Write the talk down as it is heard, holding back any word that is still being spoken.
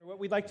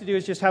we'd like to do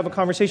is just have a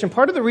conversation.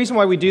 Part of the reason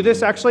why we do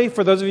this, actually,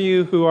 for those of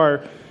you who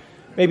are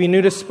maybe new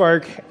to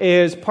Spark,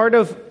 is part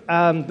of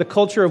the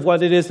culture of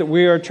what it is that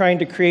we are trying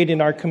to create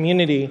in our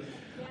community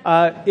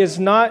is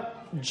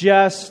not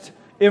just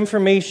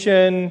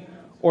information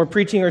or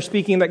preaching or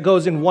speaking that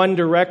goes in one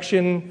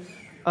direction,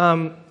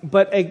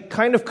 but a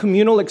kind of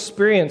communal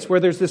experience where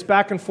there's this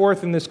back and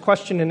forth and this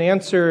question and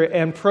answer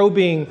and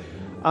probing,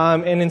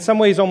 and in some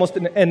ways almost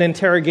an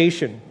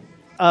interrogation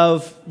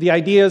of the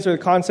ideas or the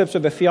concepts or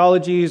the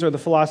theologies or the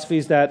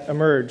philosophies that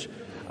emerge.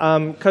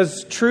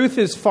 Because truth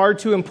is far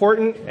too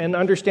important and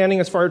understanding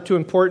is far too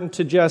important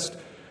to just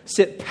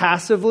sit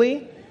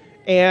passively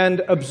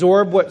and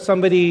absorb what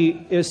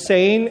somebody is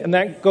saying. And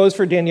that goes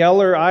for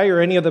Danielle or I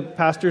or any of the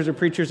pastors or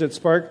preachers at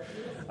Spark.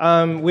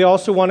 We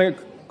also want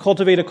to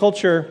cultivate a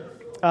culture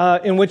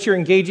in which you're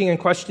engaging and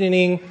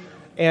questioning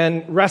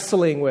and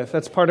wrestling with.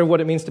 That's part of what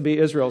it means to be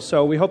Israel.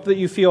 So we hope that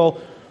you feel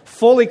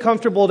fully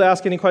comfortable to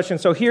ask any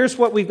questions. So here's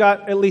what we've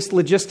got, at least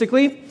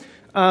logistically.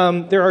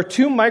 There are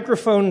 2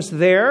 microphones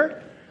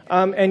there.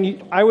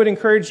 I would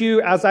encourage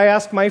you, as I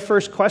ask my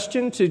first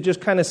question, to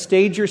just kind of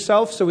stage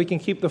yourself so we can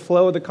keep the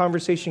flow of the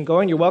conversation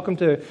going. You're welcome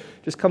to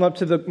just come up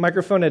to the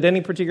microphone at any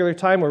particular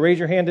time or raise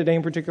your hand at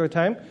any particular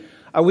time.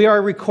 We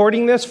are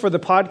recording this for the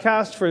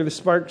podcast, for the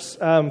Sparks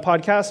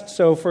podcast.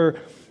 So for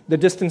the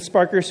distant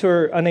Sparkers who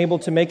are unable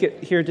to make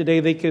it here today,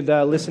 they could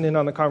listen in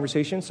on the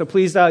conversation. So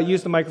please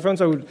use the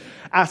microphones. I would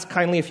ask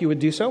kindly if you would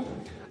do so.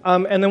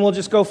 And then we'll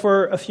just go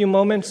for a few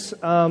moments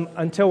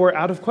until we're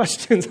out of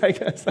questions, I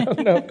guess. I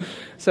don't know.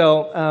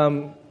 So,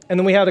 and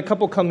then we had a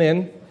couple come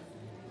in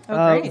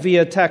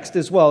via text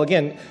as well.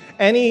 Again,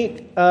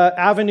 any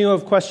avenue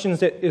of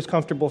questions that is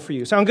comfortable for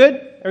you. Sound good?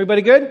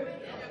 Everybody good?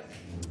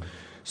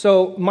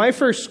 So my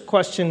first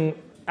question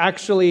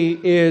actually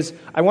is,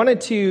 I wanted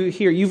to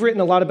hear, you've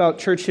written a lot about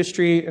church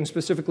history and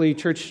specifically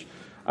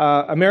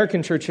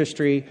American church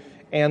history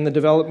and the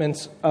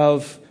developments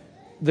of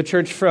the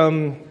church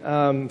from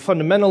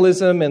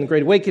fundamentalism and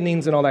Great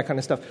Awakenings and all that kind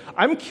of stuff.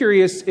 I'm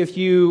curious if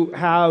you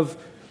have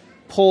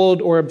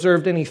pulled or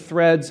observed any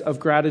threads of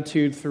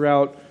gratitude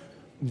throughout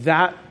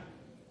that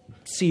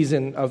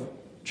season of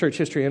church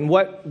history, and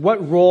what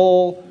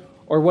role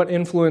or what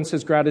influence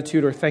has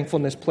gratitude or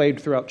thankfulness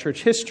played throughout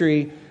church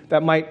history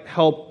that might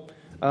help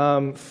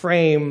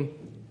frame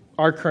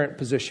our current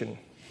position?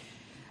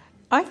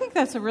 I think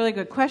that's a really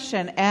good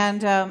question,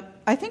 and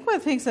I think one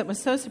of the things that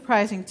was so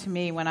surprising to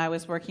me when I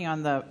was working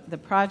on the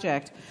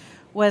project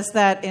was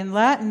that in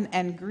Latin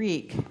and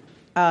Greek,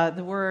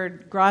 the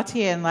word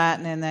gratia in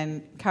Latin and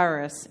then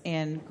charis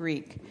in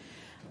Greek,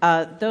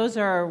 those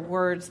are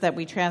words that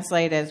we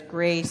translate as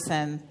grace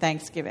and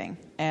thanksgiving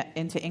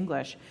into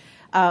English.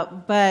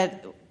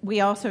 But we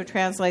also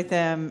translate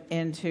them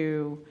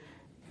into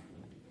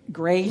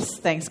grace,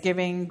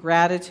 thanksgiving,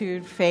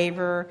 gratitude,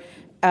 favor.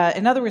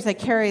 In other words, they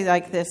carry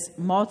like this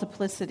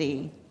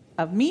multiplicity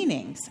of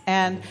meanings.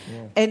 And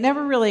it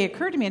never really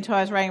occurred to me until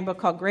I was writing a book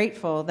called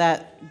Grateful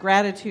that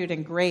gratitude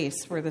and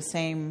grace were the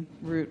same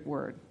root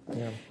word.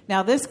 Yeah.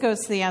 Now, this goes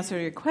to the answer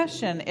to your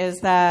question, is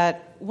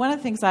that one of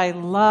the things I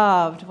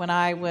loved when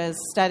I was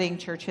studying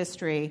church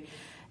history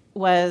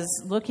was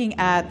looking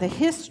at the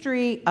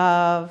history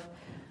of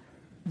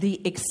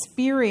the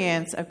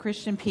experience of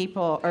Christian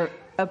people, or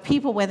of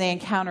people when they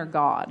encounter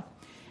God.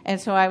 And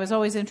so I was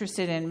always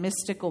interested in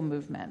mystical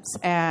movements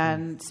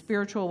and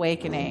spiritual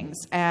awakenings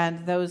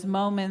and those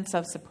moments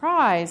of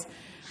surprise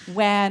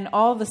when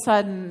all of a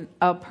sudden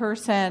a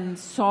person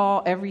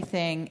saw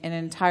everything in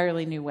an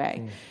entirely new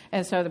way.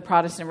 And so the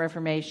Protestant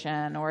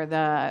Reformation or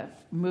the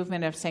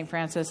movement of St.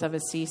 Francis of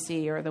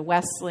Assisi or the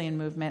Wesleyan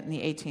movement in the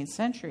 18th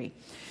century.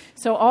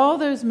 So all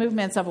those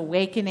movements of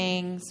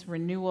awakenings,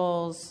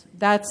 renewals,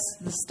 that's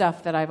the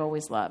stuff that I've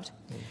always loved.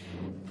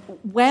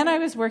 When I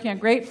was working on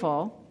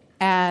Grateful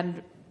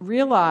and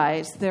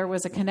realized there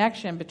was a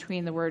connection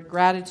between the word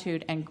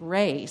gratitude and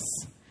grace,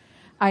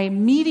 I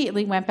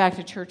immediately went back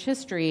to church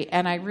history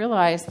and I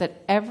realized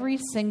that every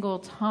single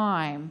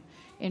time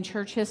in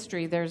church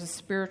history there's a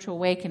spiritual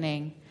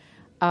awakening,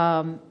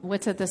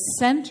 what's at the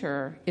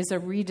center is a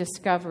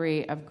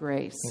rediscovery of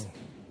grace.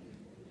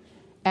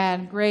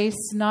 And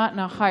grace not in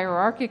a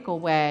hierarchical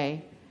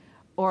way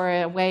or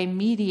a way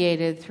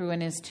mediated through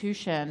an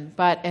institution,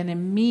 but an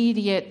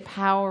immediate,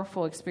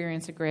 powerful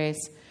experience of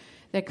grace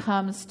that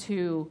comes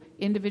to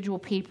individual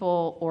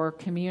people or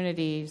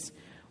communities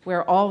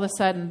where all of a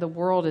sudden the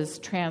world is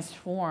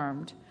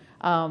transformed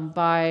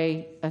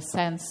by a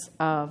sense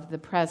of the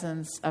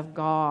presence of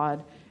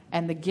God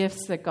and the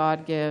gifts that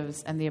God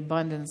gives and the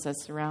abundance that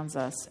surrounds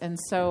us. And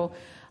so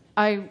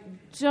I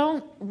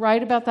don't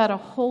write about that a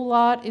whole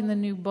lot in the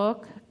new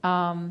book.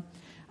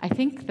 I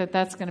think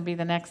that's going to be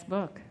the next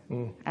book,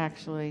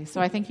 actually.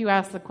 So I think you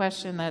asked the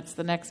question that's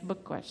the next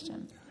book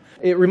question.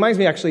 It reminds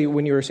me, actually,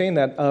 when you were saying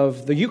that,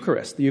 of the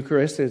Eucharist. The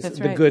Eucharist is That's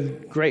the right.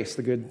 good grace,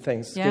 the good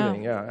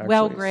Thanksgiving. Yeah, actually,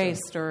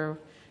 well-graced or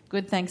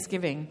good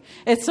Thanksgiving.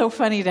 It's so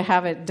funny to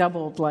have it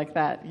doubled like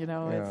that. You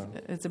know, Yeah.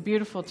 it's a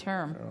beautiful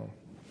term.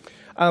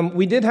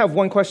 We did have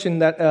one question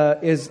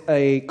that is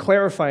a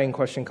clarifying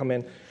question come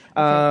in.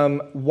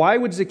 Why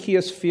would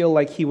Zacchaeus feel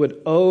like he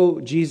would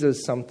owe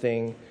Jesus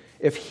something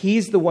if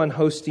he's the one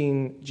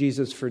hosting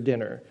Jesus for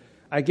dinner?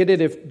 I get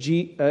it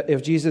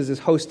if Jesus is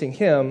hosting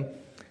him,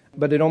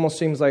 but it almost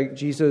seems like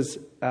Jesus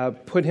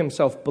put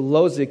himself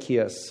below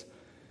Zacchaeus.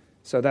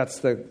 So that's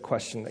the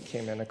question that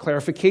came in. A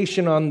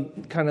clarification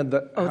on kind of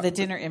the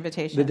dinner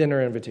invitation. The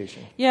dinner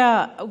invitation.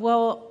 Yeah,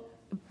 well,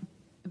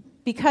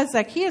 because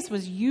Zacchaeus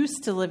was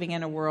used to living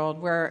in a world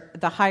where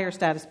the higher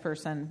status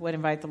person would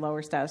invite the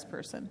lower status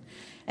person.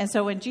 And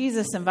so when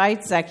Jesus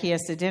invites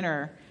Zacchaeus to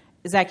dinner,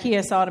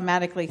 Zacchaeus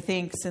automatically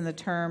thinks in the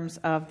terms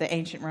of the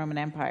ancient Roman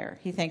Empire.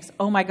 He thinks,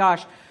 oh my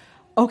gosh,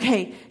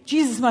 okay,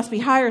 Jesus must be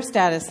higher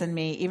status than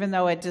me, even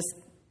though it just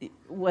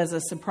was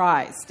a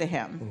surprise to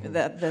him,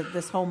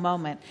 this whole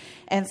moment.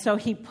 And so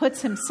he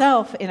puts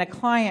himself in a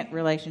client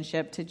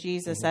relationship to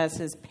Jesus as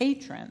his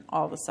patron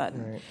all of a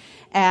sudden. Right.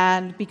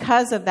 And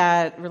because of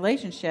that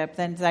relationship,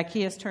 then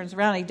Zacchaeus turns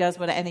around and he does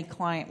what any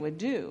client would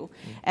do,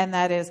 and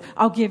that is,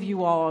 I'll give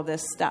you all of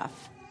this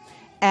stuff.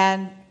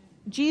 And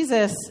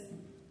Jesus,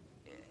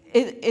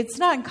 it's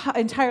not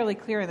entirely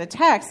clear in the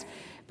text,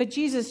 but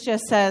Jesus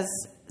just says,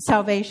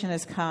 salvation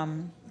has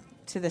come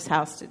to this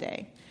house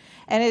today.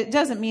 And it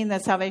doesn't mean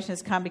that salvation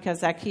has come because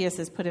Zacchaeus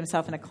has put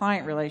himself in a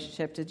client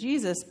relationship to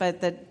Jesus, but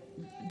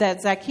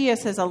that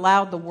Zacchaeus has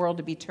allowed the world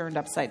to be turned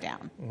upside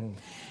down. Mm.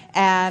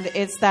 And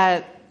it's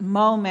that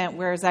moment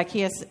where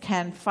Zacchaeus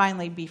can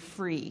finally be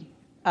free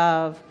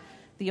of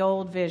the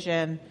old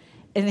vision.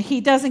 And he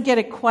doesn't get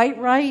it quite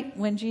right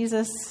when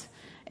Jesus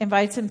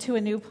invites him to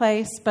a new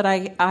place, but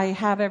I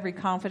have every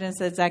confidence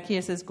that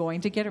Zacchaeus is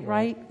going to get it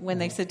right when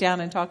they sit down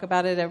and talk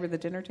about it over the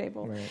dinner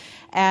table. Right.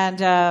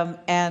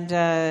 And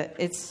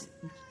it's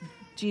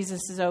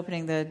Jesus is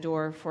opening the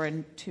door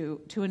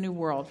to a new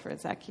world for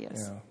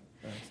Zacchaeus.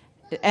 Yeah,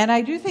 right. And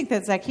I do think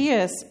that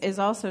Zacchaeus is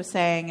also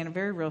saying, in a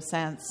very real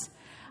sense,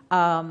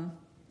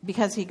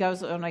 because he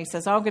goes and he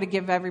says, I'm going to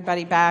give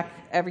everybody back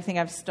everything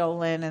I've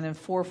stolen and then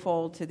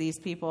fourfold to these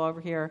people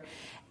over here.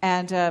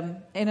 And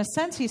in a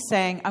sense, he's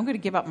saying, I'm going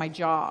to give up my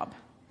job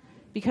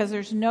because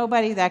there's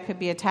nobody that could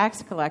be a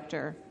tax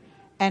collector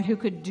and who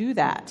could do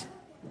that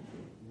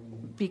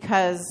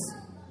because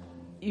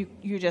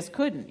you just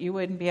couldn't. You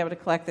wouldn't be able to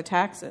collect the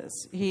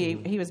taxes.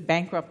 He was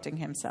bankrupting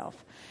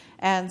himself.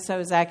 And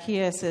so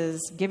Zacchaeus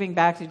is giving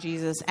back to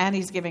Jesus and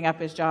he's giving up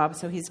his job.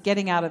 So he's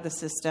getting out of the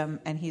system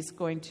and he's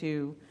going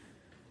to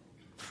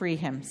free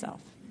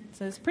himself.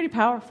 So it's a pretty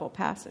powerful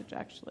passage,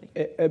 actually.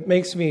 It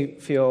makes me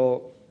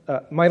feel...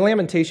 my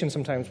lamentation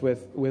sometimes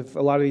with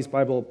a lot of these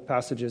Bible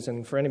passages,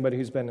 and for anybody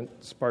who's been at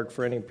Spark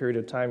for any period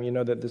of time, you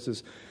know that this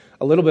is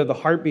a little bit of the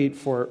heartbeat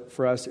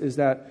for us, is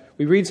that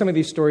we read some of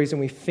these stories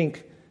and we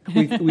think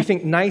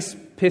nice,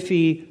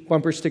 pithy,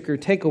 bumper sticker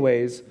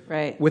takeaways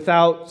right.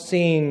 without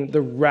seeing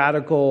the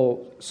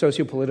radical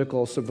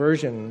sociopolitical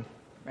subversion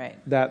right.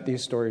 that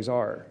these stories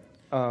are.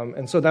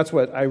 And so that's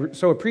what I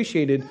so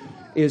appreciated,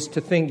 is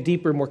to think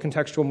deeper, more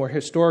contextual, more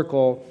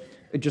historical.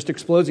 It just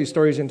explodes these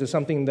stories into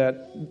something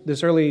that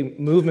this early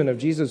movement of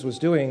Jesus was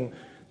doing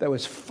that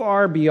was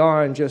far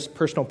beyond just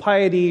personal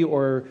piety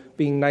or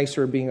being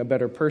nicer or being a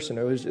better person.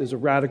 It was a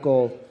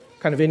radical,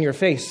 kind of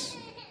in-your-face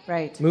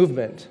right.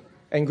 movement.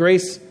 And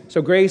grace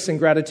and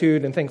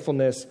gratitude and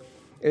thankfulness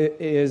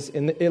is,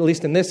 at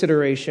least in this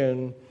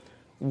iteration,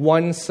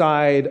 one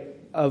side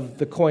of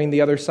the coin,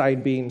 the other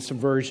side being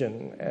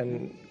subversion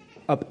and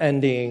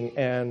upending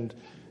and,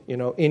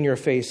 in your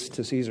face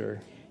to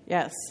Caesar.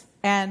 Yes.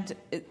 And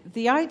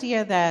the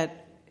idea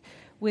that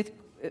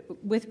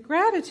with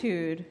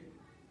gratitude,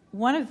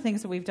 one of the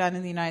things that we've done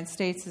in the United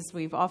States is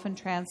we've often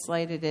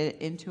translated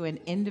it into an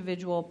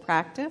individual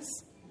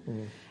practice.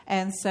 Mm-hmm.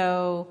 And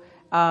so,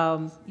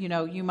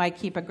 you might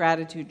keep a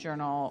gratitude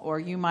journal, or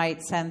you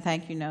might send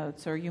thank you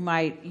notes, or you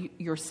might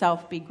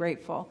yourself be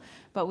grateful.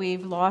 But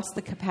we've lost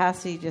the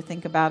capacity to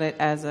think about it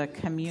as a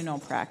communal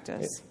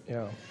practice.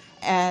 Yeah.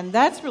 And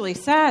that's really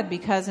sad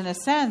because, in a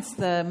sense,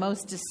 the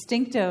most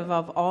distinctive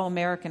of all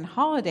American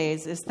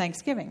holidays is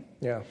Thanksgiving.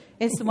 Yeah.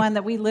 It's the one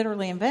that we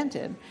literally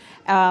invented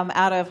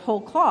out of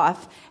whole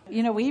cloth.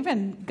 We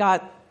even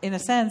got, in a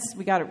sense,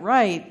 we got it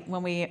right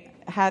when we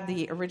had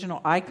the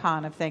original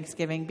icon of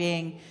Thanksgiving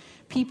being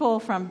people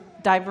from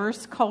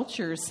diverse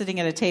cultures sitting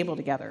at a table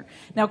together.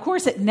 Now, of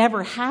course, it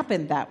never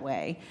happened that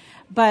way,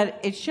 but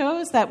it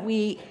shows that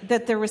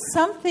there was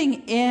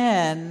something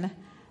in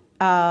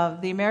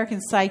the American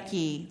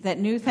psyche that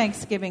knew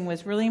Thanksgiving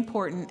was really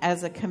important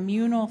as a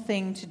communal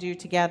thing to do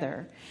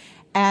together,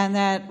 and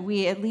that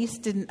we at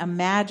least didn't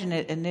imagine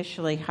it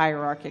initially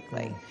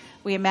hierarchically.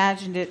 We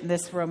imagined it in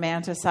this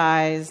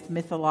romanticized,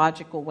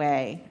 mythological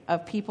way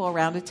of people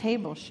around a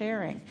table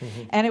sharing.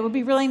 Mm-hmm. And it would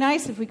be really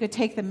nice if we could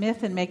take the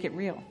myth and make it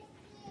real.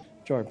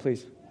 George,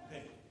 please.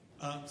 Hey,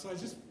 so I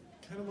just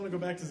kind of want to go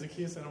back to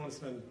Zacchaeus. I don't want to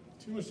spend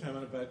too much time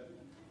on it, but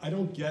I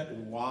don't get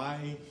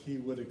why he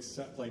would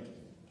accept,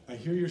 I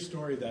hear your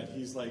story that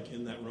he's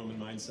in that Roman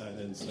mindset,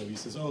 and so he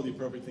says, the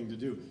appropriate thing to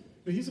do.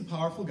 But he's a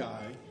powerful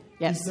guy.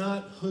 Yes. He's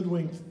not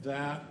hoodwinked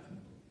that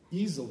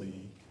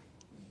easily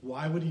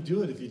why would he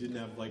do it if he didn't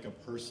have like a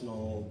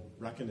personal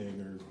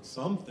reckoning or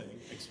something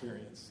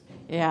experience?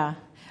 Yeah.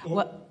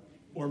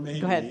 Or maybe,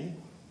 go ahead.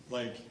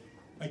 like,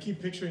 I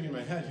keep picturing in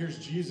my head, here's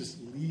Jesus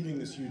leading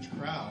this huge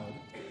crowd.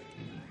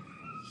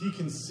 He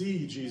can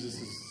see Jesus'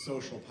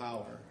 social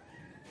power.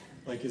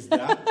 Like, is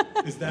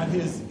that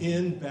his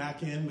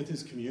back in with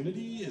his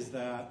community? Is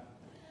that,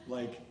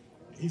 like,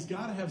 he's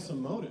got to have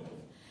some motive.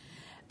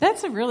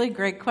 That's a really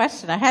great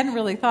question. I hadn't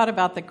really thought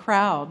about the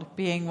crowd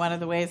being one of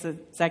the ways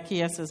that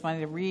Zacchaeus is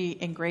wanting to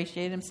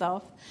re-ingratiate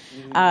himself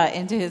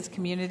into his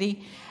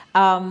community.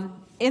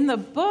 In the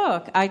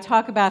book, I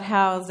talk about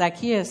how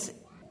Zacchaeus,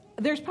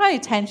 there's probably a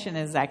tension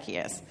in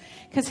Zacchaeus,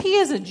 because he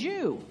is a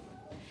Jew.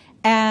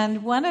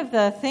 And one of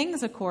the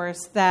things, of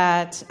course,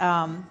 that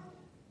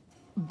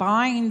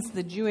binds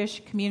the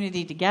Jewish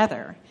community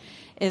together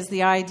is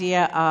the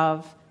idea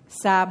of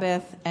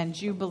Sabbath and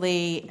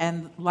Jubilee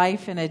and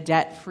life in a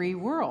debt-free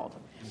world.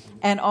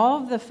 And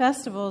all of the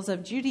festivals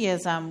of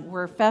Judaism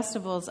were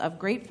festivals of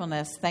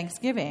gratefulness,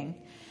 thanksgiving,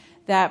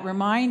 that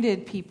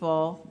reminded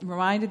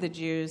the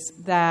Jews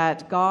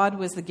that God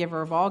was the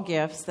giver of all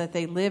gifts, that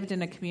they lived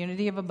in a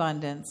community of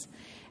abundance,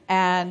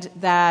 and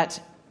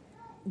that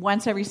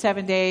once every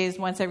 7 days,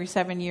 once every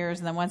 7 years,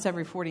 and then once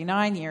every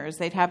 49 years,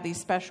 they'd have these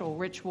special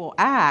ritual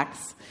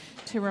acts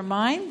to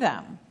remind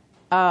them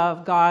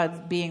of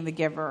God being the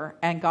giver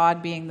and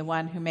God being the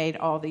one who made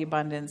all the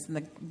abundance,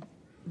 and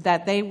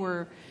that they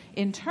were,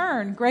 in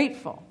turn,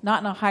 grateful,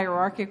 not in a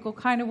hierarchical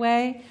kind of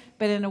way,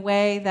 but in a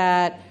way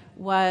that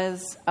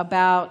was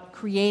about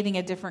creating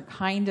a different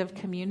kind of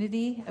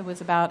community. It was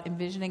about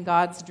envisioning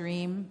God's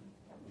dream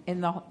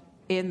in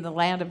the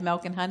land of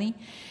milk and honey.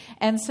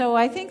 And so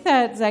I think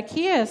that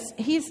Zacchaeus,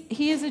 he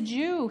is a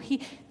Jew.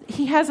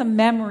 He has a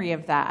memory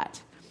of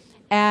that.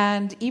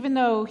 And even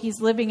though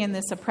he's living in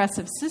this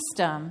oppressive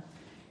system,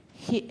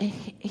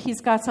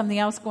 he's got something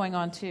else going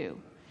on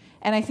too.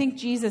 And I think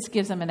Jesus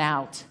gives him an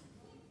out.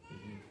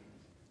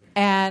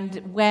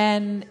 And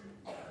when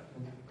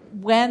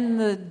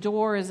the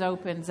door is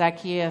open,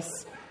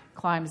 Zacchaeus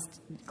climbs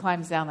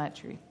down that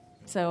tree.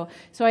 So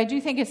I do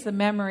think it's the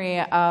memory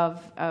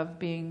of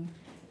being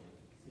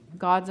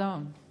God's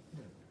own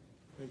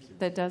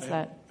that does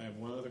that. I have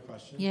one other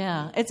question.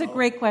 Yeah, it's a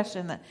great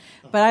question.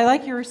 But I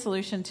like your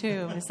solution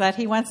too, is that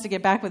he wants to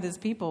get back with his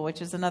people,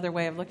 which is another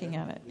way of looking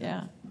at it.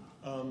 Yeah.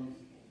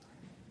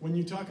 When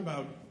you talk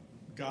about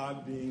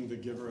God being the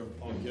giver of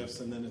all gifts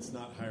and then it's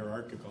not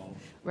hierarchical,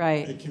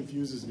 right? It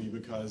confuses me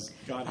because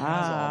God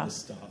has all this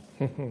stuff.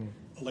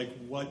 Like,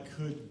 what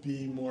could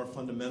be more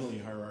fundamentally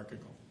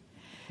hierarchical?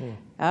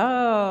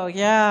 Oh,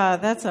 yeah,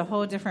 that's a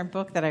whole different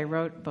book that I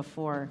wrote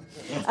before.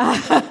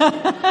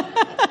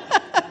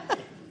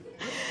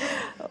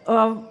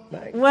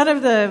 One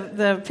of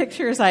the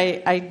pictures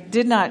I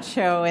did not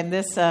show in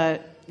this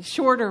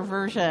shorter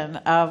version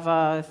of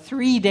a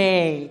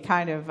 3-day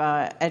kind of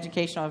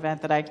educational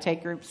event that I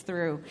take groups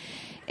through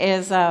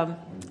is I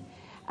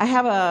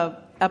have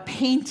a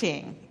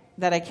painting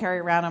that I carry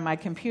around on my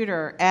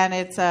computer, and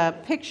it's a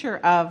picture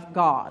of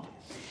God.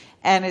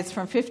 And it's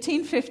from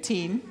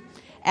 1515,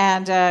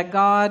 and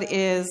God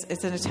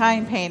it's an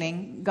Italian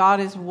painting. God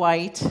is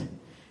white,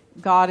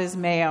 God is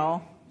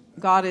male,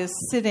 God is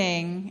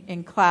sitting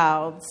in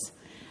clouds.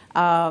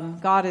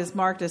 God is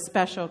marked as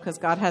special because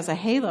God has a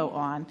halo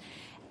on.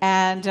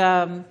 And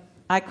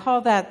I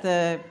call that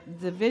the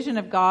vision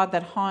of God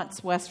that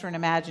haunts Western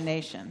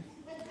imagination.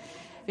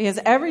 Because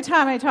every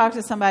time I talk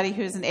to somebody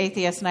who's an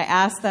atheist and I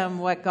ask them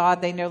what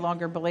God they no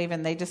longer believe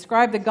in, they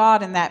describe the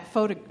God in that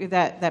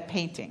that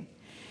painting.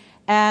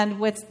 And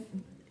what's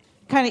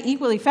kind of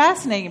equally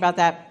fascinating about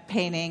that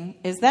painting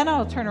is then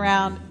I'll turn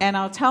around and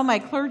I'll tell my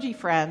clergy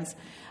friends,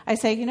 I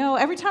say,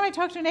 every time I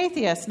talk to an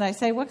atheist and I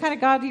say, what kind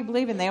of God do you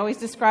believe in? They always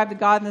describe the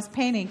God in this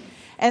painting.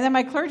 And then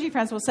my clergy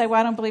friends will say, well,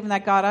 I don't believe in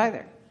that God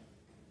either.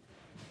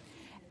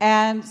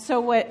 And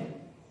so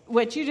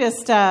what you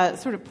just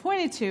sort of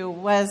pointed to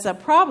was a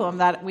problem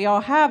that we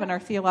all have in our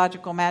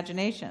theological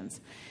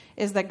imaginations,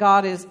 is that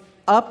God is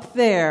up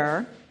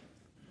there,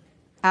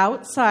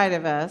 outside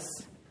of us,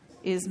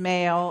 is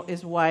male,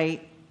 is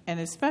white,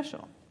 and is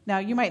special. Now,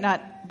 you might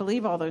not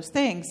believe all those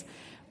things,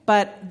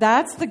 but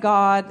that's the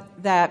God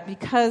that,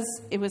 because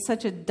it was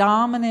such a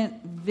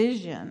dominant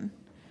vision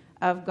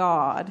of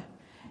God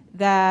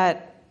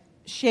that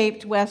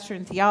shaped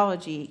Western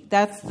theology,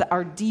 that's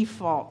our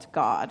default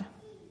God.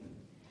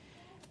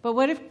 But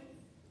what if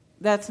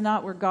that's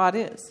not where God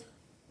is?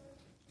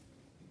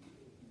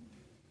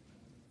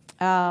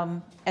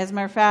 As a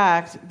matter of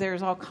fact,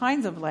 there's all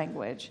kinds of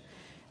language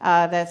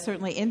that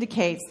certainly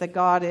indicates that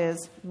God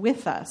is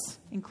with us,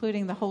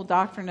 including the whole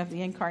doctrine of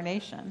the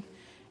incarnation.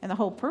 And the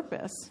whole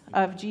purpose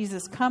of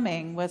Jesus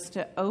coming was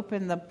to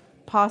open the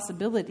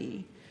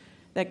possibility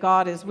that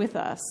God is with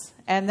us.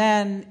 And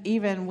then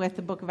even with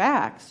the book of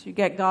Acts, you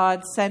get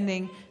God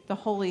sending the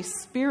Holy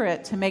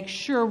Spirit to make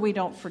sure we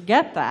don't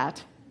forget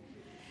that,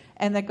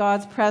 and that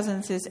God's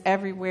presence is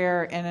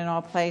everywhere and in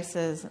all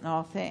places and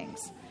all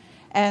things.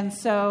 And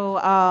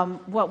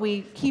so what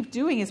we keep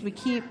doing is we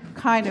keep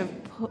kind of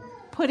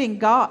putting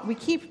God, we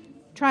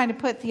keep trying to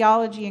put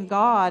theology and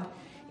God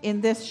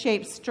in this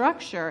shaped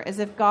structure, as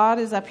if God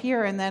is up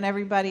here and then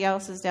everybody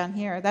else is down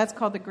here. That's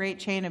called the Great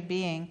Chain of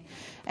Being,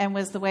 and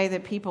was the way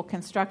that people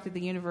constructed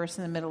the universe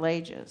in the Middle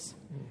Ages.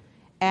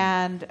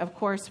 And, of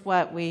course,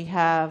 what we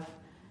have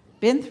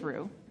been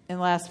through in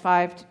the last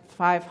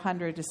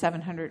 500 to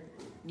 700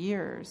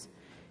 years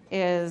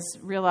is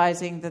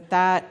realizing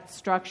that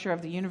structure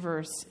of the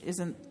universe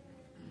isn't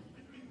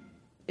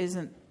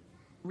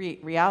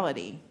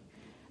reality.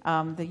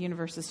 The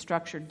universe is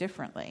structured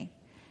differently.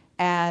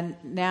 And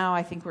now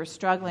I think we're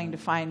struggling to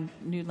find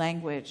new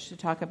language to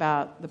talk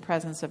about the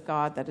presence of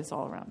God that is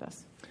all around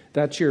us.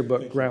 That's your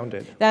book,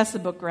 Grounded. That's the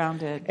book,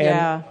 Grounded.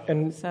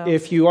 And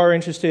if you are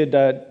interested,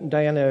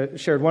 Diana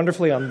shared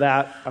wonderfully on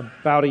that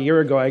about a year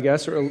ago, I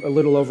guess, or a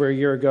little over a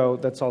year ago.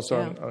 That's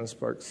also on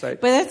Spark's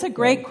site. But that's a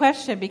great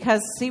question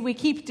because, see, we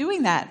keep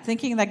doing that,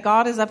 thinking that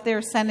God is up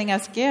there sending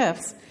us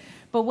gifts.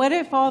 But what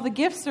if all the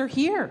gifts are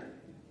here?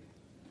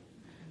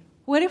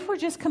 What if we're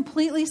just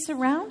completely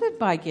surrounded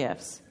by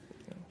gifts?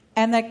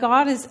 And that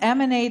God is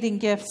emanating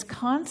gifts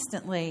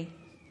constantly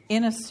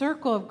in a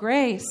circle of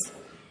grace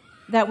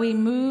that we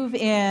move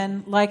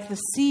in like the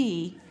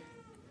sea,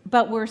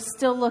 but we're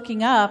still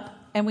looking up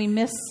and we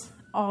miss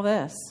all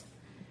this.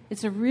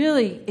 It's a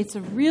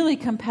really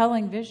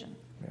compelling vision.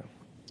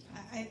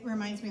 It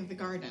reminds me of the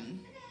garden,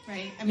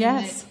 right? I mean,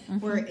 yes.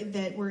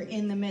 that we're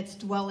in the midst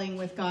dwelling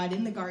with God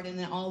in the garden,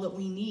 and all that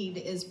we need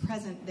is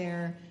present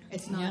there.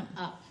 It's not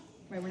up,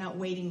 right? We're not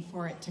waiting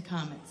for it to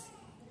come.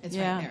 It's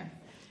right there.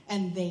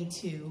 And they,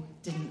 too,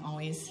 didn't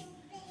always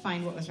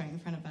find what was right in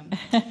front of them.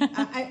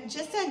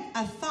 Just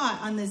a thought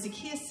on the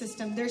Zacchaeus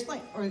system.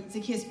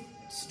 Zacchaeus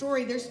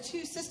story. There's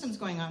two systems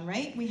going on,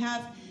 right? We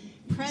have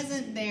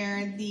present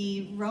there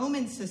the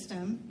Roman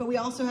system, but we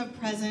also have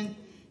present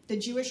the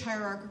Jewish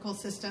hierarchical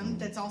system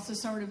that's also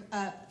sort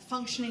of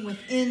functioning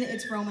within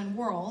its Roman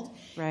world,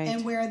 right?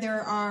 And where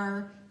there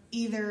are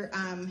either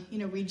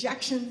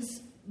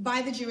rejections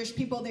by the Jewish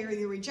people. They're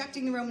either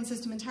rejecting the Roman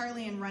system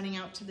entirely and running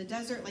out to the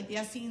desert like the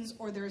Essenes,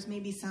 or there's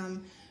maybe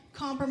some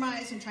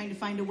compromise and trying to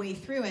find a way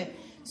through it.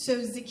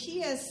 So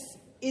Zacchaeus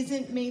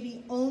isn't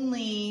maybe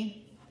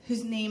only,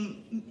 whose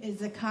name is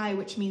Zacchaeus,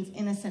 which means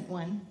innocent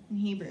one in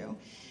Hebrew.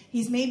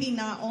 He's maybe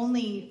not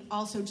only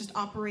also just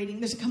operating,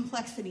 there's a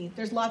complexity.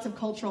 There's lots of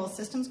cultural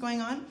systems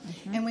going on.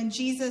 Mm-hmm. And when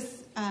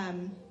Jesus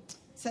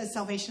says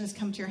salvation has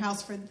come to your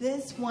house, for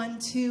this one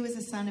too is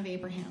a son of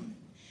Abraham.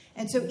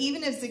 And so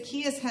even if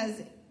Zacchaeus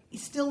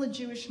he's still a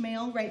Jewish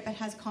male, right, but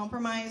has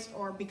compromised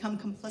or become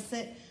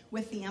complicit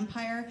with the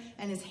empire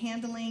and is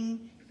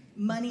handling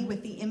money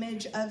with the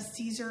image of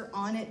Caesar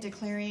on it,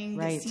 declaring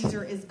that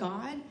Caesar is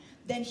God,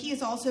 then he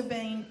is also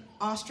being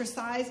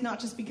ostracized, not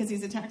just because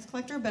he's a tax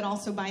collector, but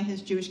also by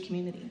his Jewish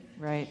community.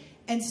 Right.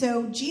 And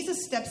so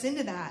Jesus steps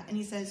into that and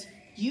he says,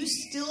 you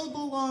still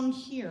belong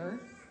here,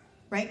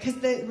 right? Because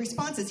the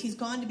response is he's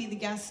gone to be the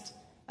guest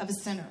of a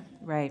sinner.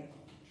 Right.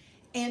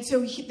 And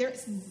so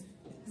Zacchaeus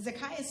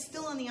is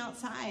still on the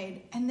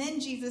outside. And then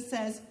Jesus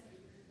says,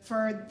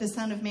 for the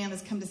Son of Man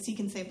has come to seek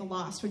and save the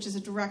lost, which is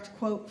a direct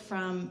quote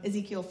from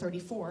Ezekiel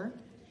 34,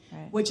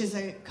 which is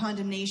a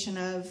condemnation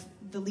of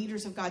the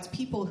leaders of God's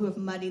people who have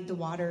muddied the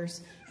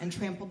waters and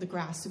trampled the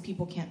grass so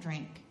people can't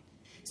drink.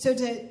 So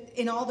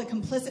in all the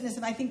complicitness,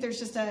 and I think there's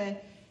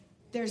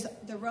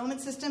the Roman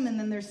system, and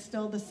then there's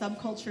still the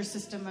subculture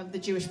system of the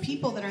Jewish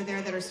people that are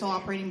there that are still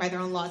operating by their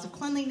own laws of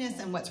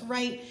cleanliness and what's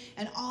right,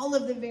 and all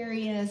of the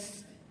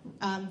various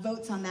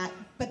votes on that.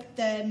 But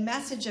the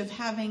message of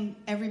having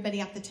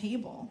everybody at the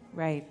table,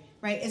 right,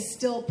 is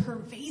still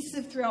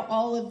pervasive throughout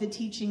all of the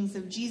teachings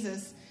of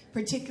Jesus,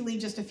 particularly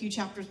just a few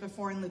chapters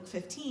before in Luke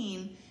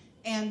 15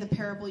 and the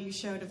parable you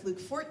showed of Luke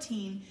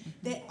 14,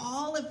 that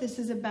all of this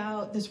is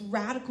about this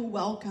radical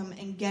welcome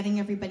and getting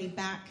everybody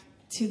back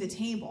to the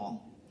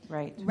table.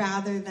 Right.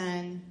 Rather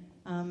than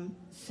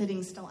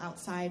sitting still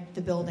outside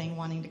the building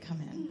wanting to come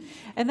in.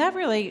 And that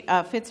really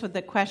fits with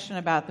the question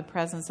about the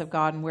presence of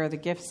God and where the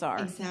gifts are.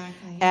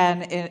 Exactly.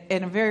 And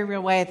in a very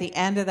real way, at the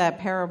end of that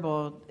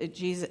parable,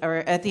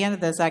 at the end of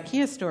the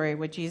Zacchaeus story,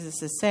 what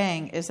Jesus is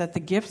saying is that the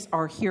gifts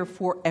are here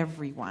for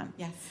everyone.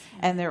 Yes.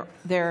 And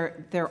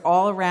they're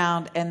all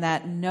around, and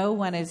that no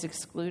one is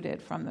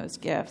excluded from those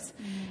gifts.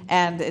 Mm-hmm.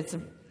 And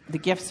the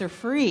gifts are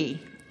free.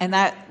 And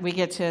that we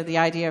get to the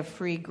idea of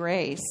free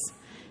grace.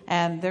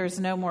 And there's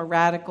no more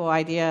radical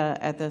idea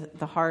at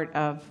the heart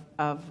of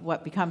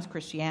what becomes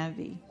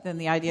Christianity than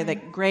the idea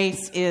that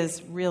grace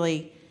is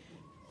really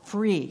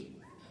free.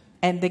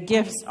 And the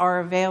gifts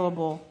are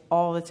available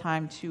all the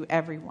time to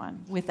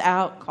everyone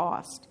without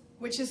cost.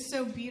 Which is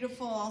so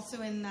beautiful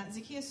also in that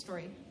Zacchaeus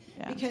story.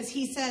 Yeah. Because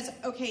he says,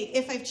 okay,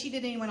 if I've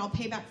cheated anyone, I'll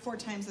pay back 4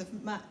 times as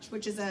much,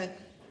 which is a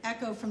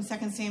echo from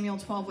 2 Samuel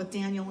 12 with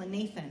Daniel and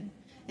Nathan.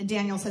 And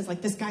Daniel says,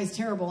 like, this guy's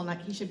terrible,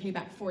 and he should pay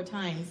back 4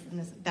 times, and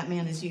that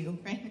man is you,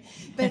 right?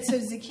 But so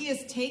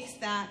Zacchaeus takes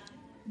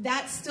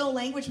that's still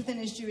language within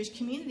his Jewish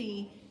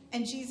community,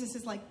 and Jesus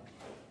is like,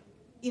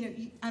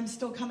 I'm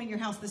still coming to your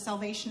house. The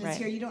salvation is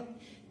here.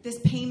 This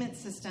payment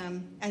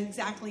system,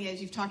 exactly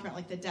as you've talked about,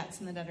 like the debts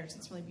and the debtors,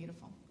 it's really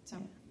beautiful. So,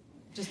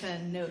 just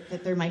a note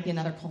that there might be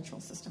another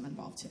cultural system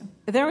involved too.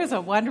 There was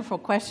a wonderful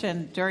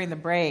question during the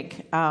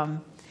break.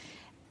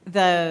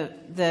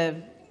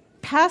 The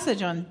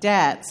passage on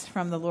debts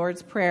from the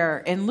Lord's Prayer,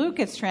 in Luke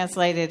it's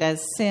translated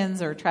as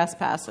sins or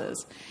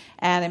trespasses,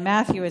 and in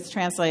Matthew it's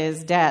translated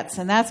as debts,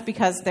 and that's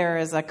because there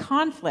is a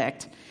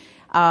conflict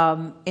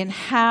in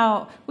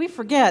how we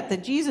forget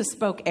that Jesus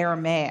spoke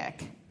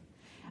Aramaic.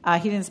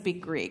 He didn't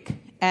speak Greek.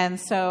 And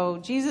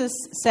so Jesus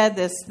said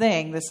this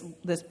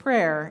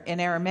prayer in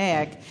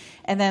Aramaic,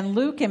 and then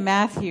Luke and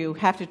Matthew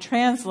have to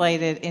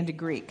translate it into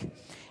Greek.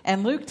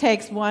 And Luke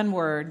takes one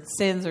word,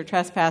 sins or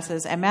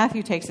trespasses, and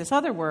Matthew takes this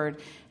other word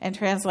and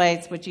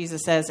translates what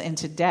Jesus says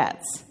into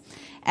debts.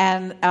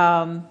 And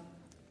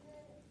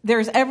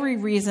there's every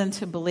reason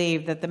to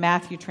believe that the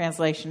Matthew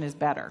translation is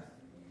better.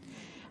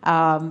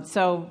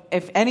 So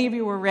if any of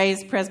you were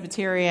raised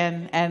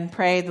Presbyterian and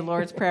prayed the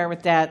Lord's Prayer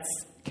with debts,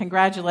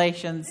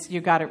 congratulations, you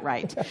got it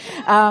right.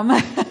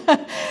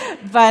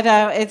 But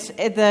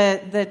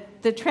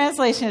the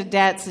translation of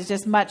debts is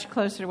just much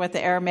closer to what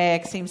the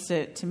Aramaic seems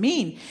to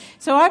mean.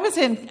 So I was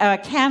in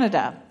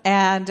Canada,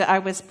 and I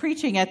was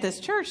preaching at this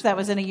church that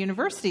was in a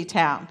university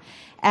town.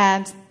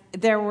 And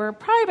there were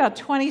probably about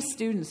 20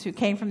 students who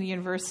came from the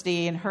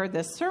university and heard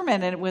this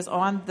sermon, and it was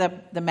on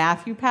the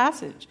Matthew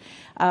passage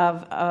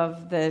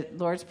of the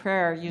Lord's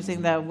Prayer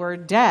using the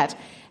word debt.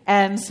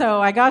 And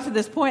so I got to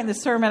this point in the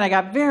sermon, I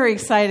got very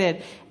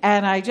excited,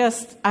 and I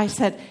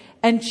said,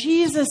 and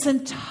Jesus'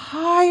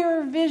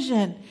 entire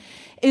vision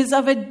is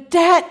of a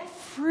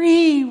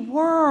debt-free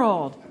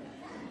world.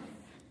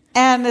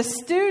 And the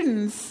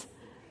students,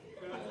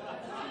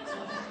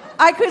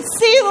 I could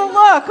see the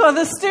look on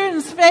the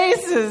students'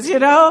 faces,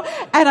 and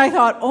I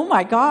thought, oh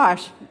my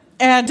gosh.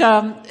 And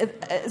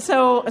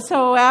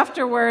so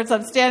afterwards,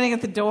 I'm standing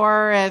at the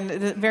door, and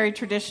the very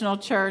traditional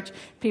church,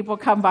 people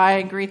come by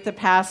and greet the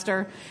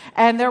pastor,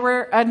 and there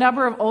were a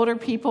number of older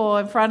people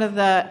in front of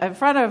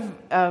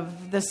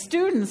the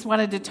students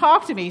wanted to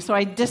talk to me, so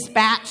I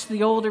dispatched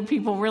the older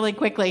people really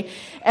quickly,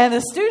 and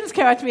the students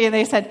came up to me and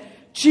they said,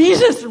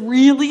 "Jesus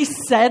really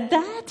said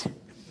that?"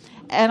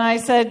 And I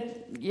said,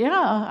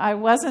 yeah, I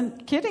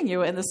wasn't kidding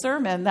you in the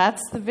sermon.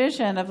 That's the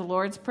vision of the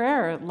Lord's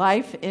Prayer,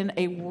 life in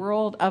a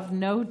world of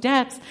no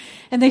debts.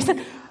 And they said,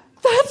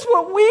 that's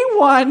what we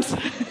want.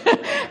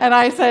 And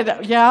I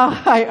said,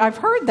 yeah, I've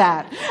heard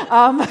that.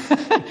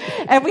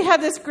 And we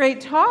had this great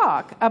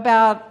talk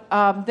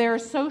about their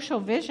social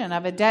vision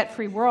of a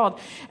debt-free world.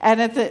 And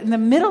in the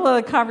middle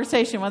of the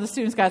conversation, one of the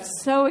students got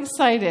so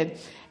excited,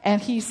 and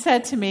he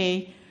said to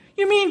me,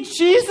 "You mean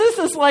Jesus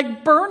is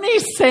like Bernie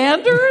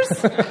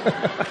Sanders?"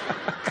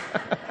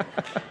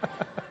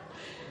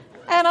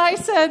 And I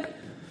said,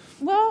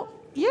 well,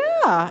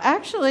 yeah,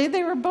 actually,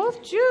 they were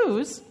both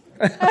Jews.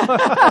 And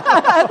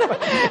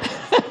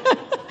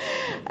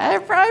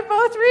probably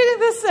both reading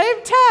the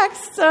same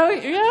text. So,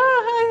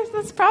 yeah,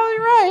 that's probably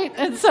right.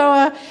 And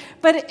so,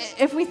 but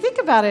if we think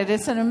about it,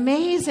 it's an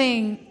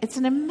amazing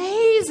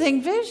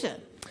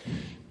vision.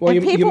 Well,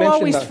 and people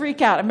always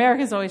freak out.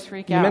 Americans always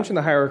freak out. You mentioned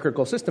the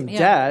hierarchical system. Yeah.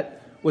 Debt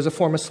was a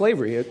form of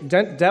slavery.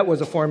 Debt was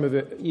a form of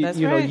it.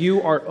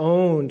 You are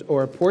owned,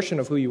 or a portion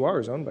of who you are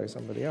is owned by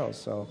somebody else.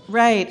 So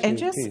right,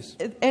 and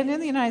in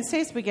the United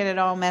States we get it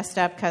all messed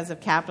up because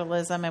of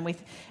capitalism,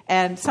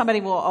 and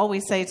somebody will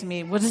always say to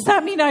me, "Well, does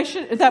that mean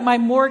that my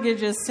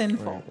mortgage is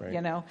sinful?"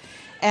 Right.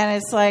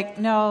 And it's like,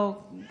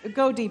 no,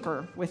 go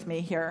deeper with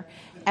me here,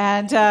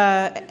 and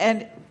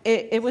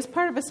it was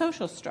part of a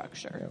social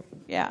structure,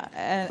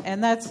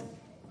 and that's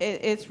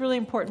it's really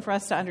important for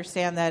us to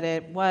understand that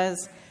it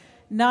was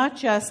not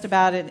just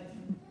about it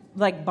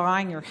like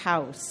buying your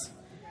house,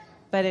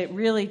 but it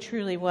really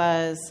truly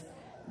was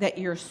that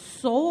your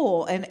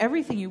soul and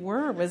everything you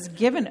were was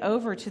given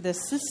over to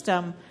this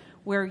system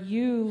where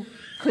you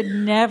could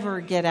never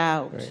get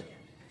out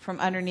from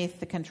underneath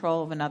the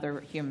control of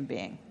another human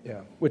being.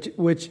 Yeah,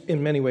 which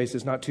in many ways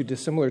is not too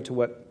dissimilar to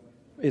what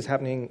is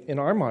happening in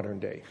our modern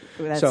day.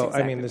 That's so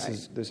exactly I mean, this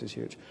right. is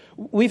huge.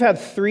 We've had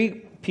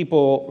 3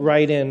 people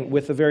write in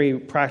with a very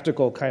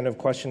practical kind of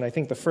question. I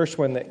think the first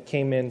one that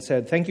came in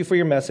said, "Thank you for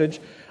your message.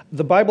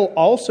 The Bible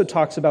also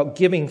talks about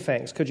giving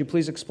thanks. Could you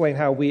please explain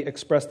how we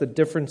express the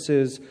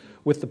differences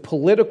with the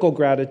political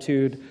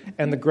gratitude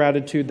and the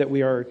gratitude that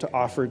we are to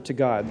offer to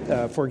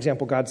God? For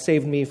example, God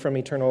saved me from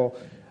eternal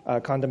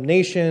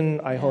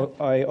condemnation. I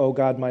owe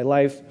God my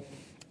life."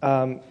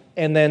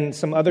 And then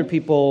some other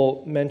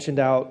people mentioned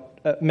about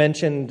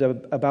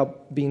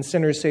being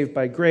sinners saved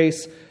by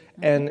grace,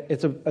 and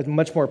it's a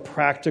much more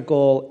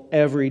practical,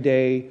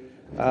 everyday.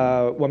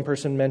 One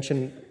person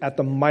mentioned at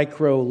the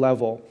micro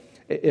level.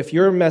 If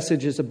your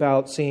message is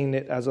about seeing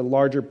it as a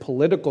larger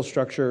political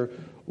structure,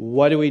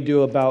 what do we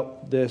do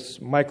about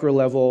this micro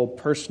level,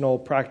 personal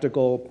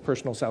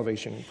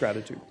salvation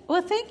gratitude?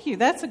 Well, thank you.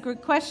 That's a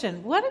good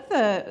question. One of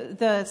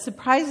the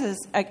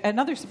surprises,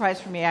 another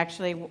surprise for me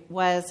actually,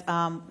 was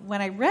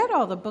when I read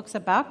all the books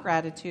about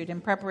gratitude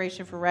in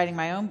preparation for writing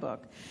my own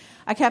book.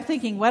 I kept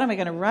thinking, what am I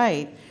going to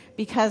write?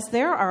 Because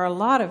there are a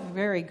lot of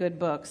very good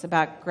books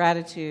about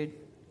gratitude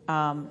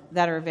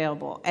that are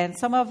available. And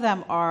some of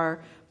them are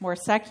more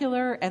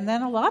secular, and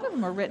then a lot of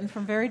them are written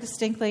from very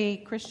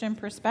distinctly Christian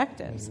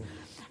perspectives.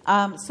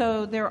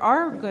 So there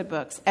are good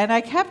books. And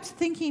I kept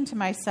thinking to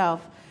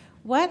myself,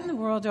 what in the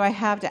world do I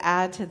have to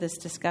add to this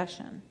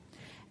discussion?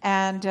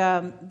 And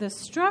the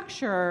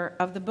structure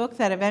of the book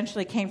that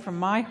eventually came from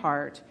my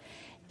heart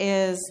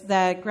is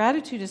that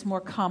gratitude is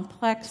more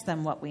complex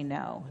than what we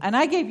know. And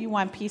I gave you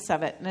one piece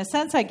of it. In a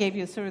sense, I gave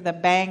you sort of the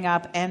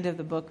bang-up end of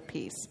the book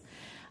piece.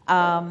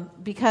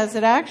 Because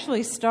it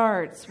actually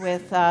starts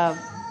with a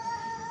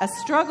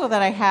struggle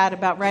that I had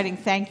about writing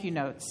thank you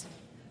notes.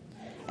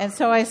 And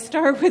so I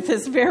start with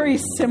this very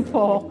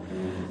simple,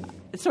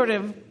 sort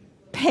of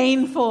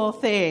painful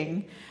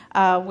thing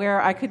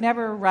where I could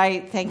never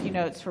write thank you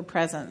notes for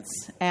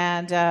presents.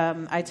 And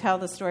I tell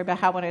the story about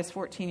how when I was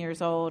 14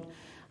 years old,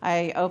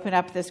 I opened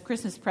up this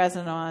Christmas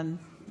present on,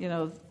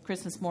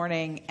 Christmas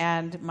morning,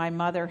 and my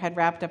mother had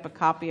wrapped up a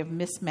copy of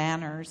Miss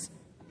Manners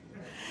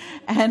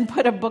and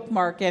put a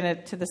bookmark in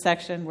it to the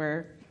section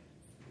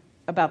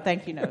about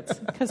thank you notes,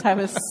 because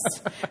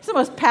it's the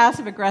most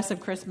passive-aggressive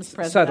Christmas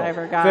present Subtle. I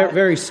ever got.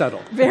 Very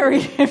subtle. Very,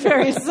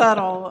 very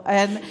subtle.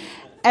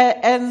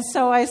 And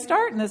so I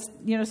start in this,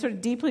 sort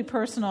of deeply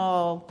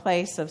personal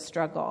place of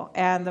struggle.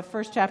 And the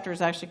first chapter is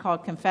actually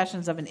called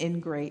Confessions of an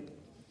Ingrate.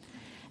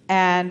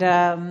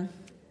 And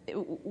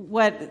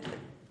what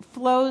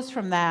flows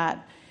from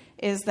that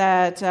is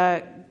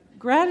that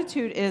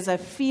gratitude is a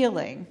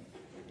feeling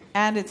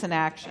and it's an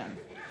action.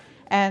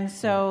 And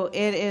so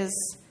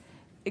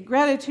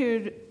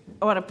gratitude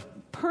on a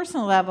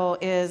personal level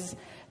is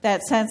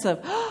that sense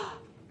of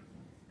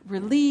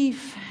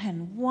relief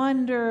and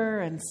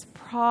wonder and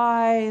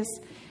surprise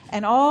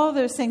and all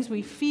those things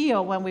we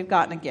feel when we've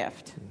gotten a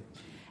gift.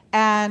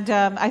 And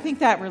I think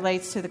that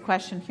relates to the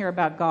question here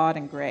about God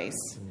and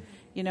grace.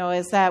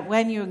 Is that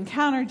when you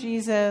encounter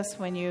Jesus,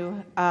 when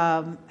you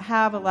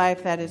have a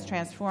life that is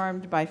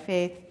transformed by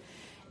faith,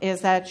 is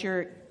that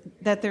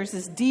there's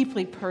this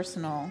deeply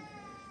personal,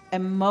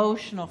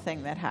 emotional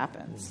thing that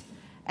happens.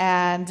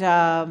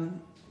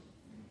 And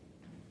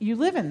you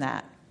live in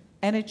that,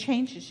 and it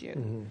changes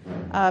you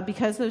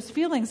because those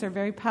feelings are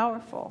very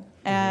powerful.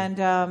 And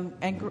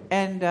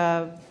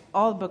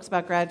all the books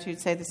about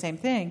gratitude say the same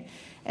thing,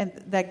 and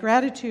that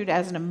gratitude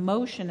as an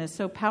emotion is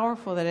so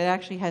powerful that it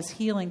actually has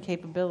healing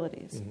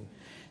capabilities.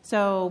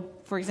 So,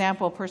 for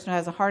example, a person who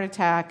has a heart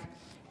attack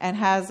and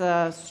has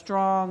a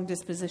strong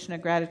disposition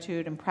of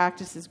gratitude and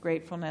practices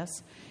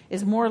gratefulness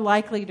is more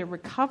likely to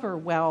recover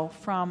well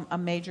from a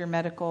major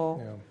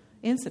medical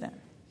incident.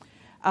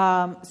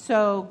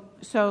 So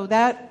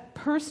that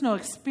personal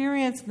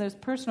experience and those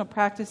personal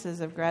practices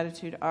of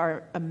gratitude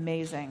are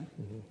amazing,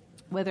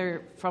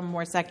 whether from a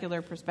more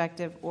secular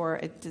perspective or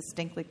a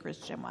distinctly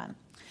Christian one.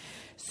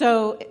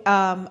 So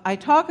I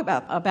talk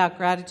about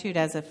gratitude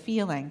as a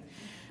feeling,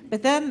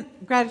 but then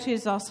gratitude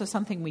is also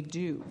something we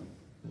do.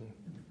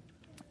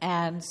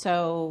 And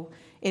so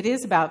it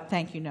is about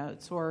thank you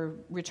notes or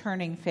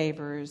returning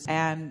favors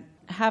and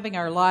having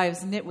our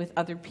lives knit with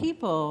other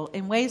people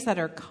in ways that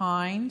are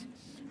kind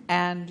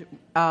and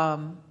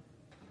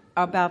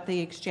about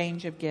the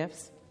exchange of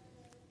gifts.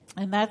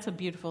 And that's a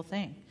beautiful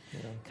thing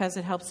because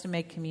it helps to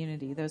make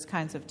community, those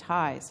kinds of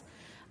ties.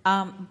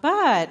 So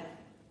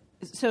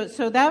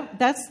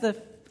that's the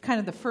kind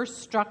of the first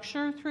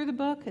structure through the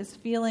book is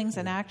feelings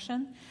and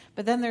action.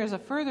 But then there's a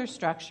further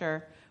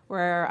structure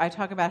where I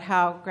talk about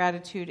how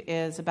gratitude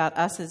is about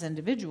us as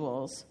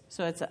individuals.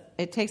 So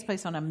it takes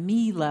place on a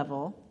me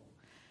level.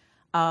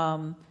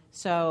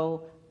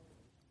 So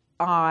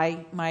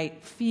I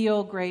might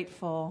feel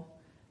grateful,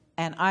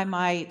 and I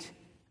might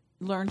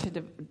learn to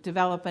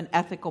develop an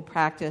ethical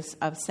practice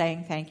of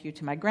saying thank you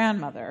to my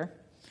grandmother.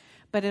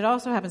 But it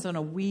also happens on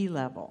a we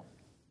level.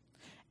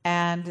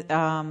 And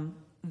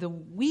the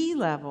we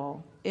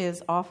level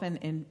is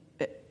often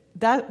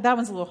that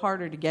one's a little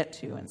harder to get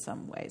to in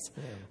some ways.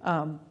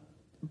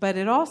 But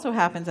it also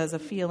happens as a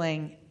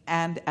feeling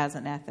and as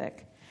an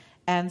ethic.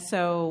 And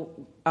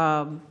so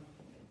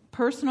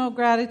personal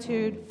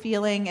gratitude,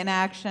 feeling and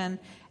action,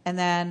 and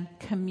then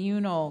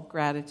communal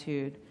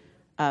gratitude,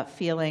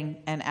 feeling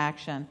and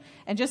action.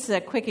 And just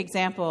a quick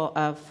example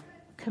of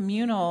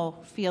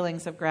communal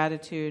feelings of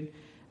gratitude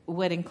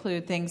would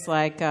include things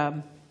like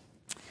the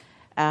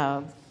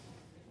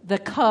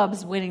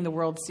Cubs winning the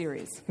World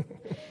Series.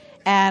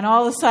 And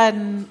all of a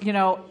sudden,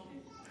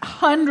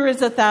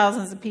 hundreds of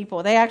thousands of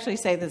people, they actually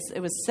say this,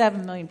 it was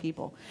 7 million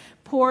people,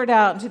 poured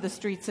out into the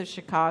streets of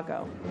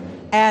Chicago.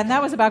 And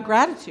that was about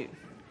gratitude.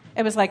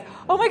 It was like,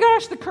 oh my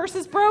gosh, the curse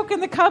is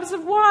broken, the Cubs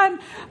have won.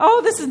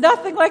 Oh, this is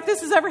nothing like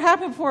this has ever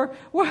happened before.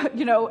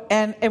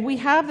 And we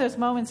have those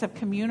moments of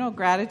communal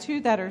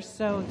gratitude that are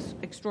so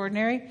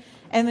extraordinary.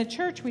 And in the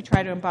church, we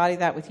try to embody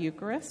that with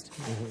Eucharist.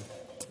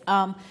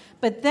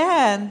 But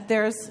then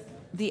there's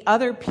the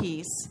other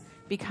piece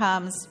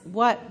becomes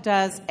what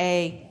does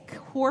a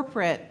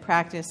corporate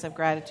practice of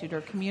gratitude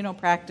or communal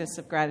practice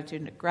of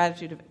gratitude,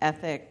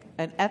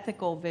 an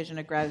ethical vision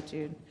of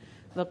gratitude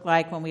look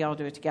like when we all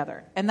do it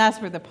together. And that's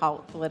where the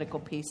political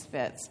piece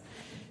fits.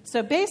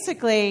 So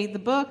basically, the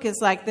book is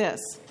like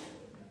this.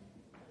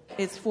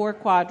 It's 4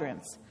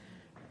 quadrants.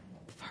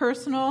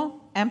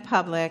 personal and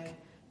public,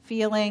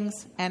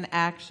 feelings and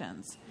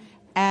actions.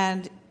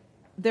 And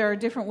there are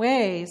different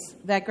ways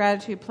that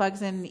gratitude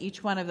plugs in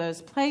each one of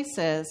those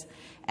places.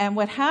 And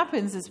what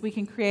happens is we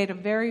can create a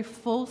very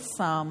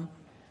fulsome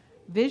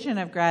vision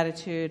of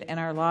gratitude in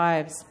our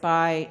lives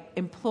by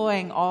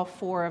employing all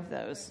four of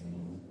those.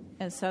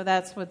 And so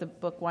that's what the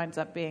book winds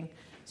up being.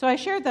 So I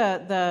shared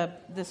the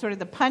sort of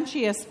the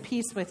punchiest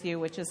piece with you,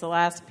 which is the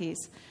last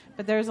piece.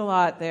 But there's a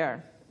lot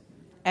there.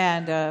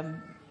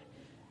 And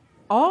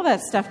all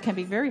that stuff can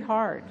be very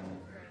hard,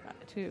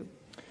 too.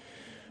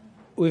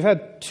 We've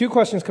had two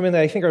questions come in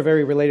that I think are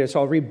very related, so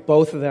I'll read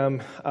both of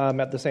them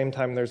at the same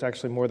time. There's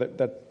actually more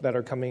that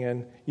are coming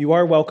in. You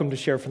are welcome to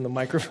share from the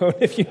microphone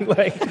if you'd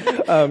like.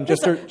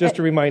 Just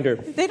a reminder.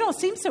 They don't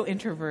seem so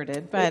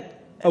introverted, but...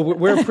 Oh,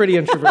 we're a pretty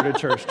introverted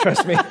church,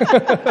 trust me.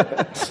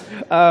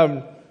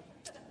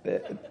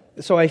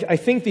 So I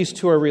think these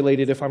two are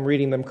related if I'm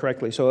reading them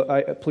correctly,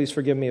 so please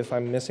forgive me if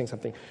I'm missing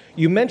something.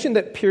 You mentioned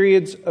that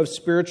periods of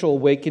spiritual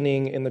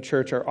awakening in the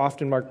church are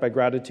often marked by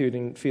gratitude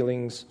and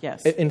feelings,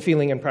 yes, in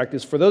feeling and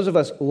practice. For those of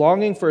us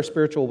longing for a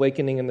spiritual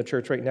awakening in the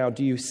church right now,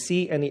 do you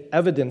see any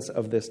evidence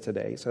of this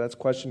today? So that's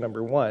question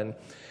number one.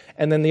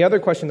 And then the other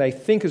question that I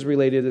think is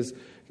related is,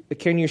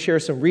 can you share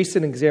some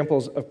recent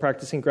examples of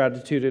practicing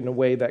gratitude in a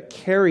way that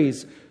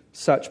carries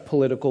such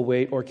political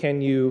weight, or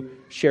can you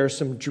share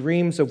some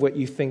dreams of what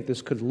you think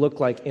this could look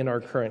like in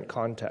our current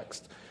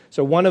context?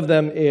 So one of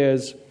them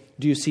is,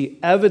 do you see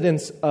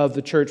evidence of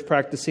the church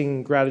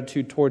practicing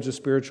gratitude towards a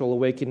spiritual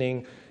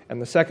awakening?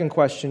 And the second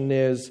question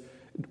is,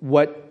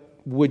 what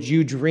would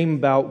you dream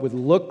about would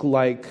look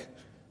like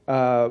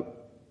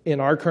in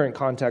our current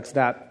context,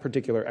 that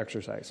particular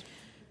exercise?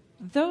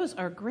 Those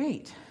are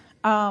great.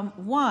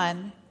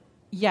 One,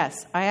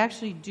 yes, I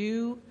actually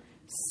do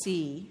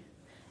see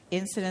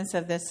incidents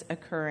of this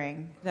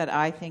occurring, that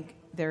I think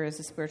there is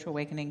a spiritual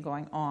awakening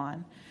going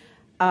on.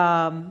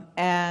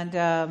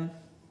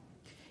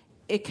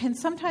 It can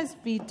sometimes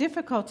be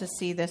difficult to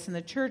see this in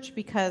the church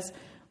because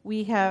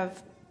we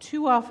have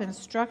too often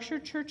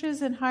structured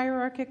churches in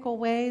hierarchical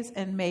ways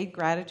and made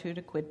gratitude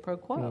a quid pro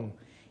quo,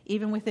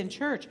 even within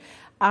church.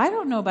 I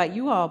don't know about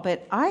you all,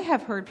 but I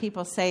have heard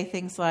people say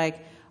things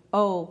like,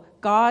 oh,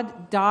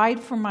 God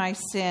died for my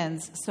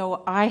sins,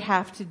 so I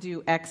have to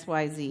do X,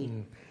 Y,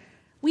 Z.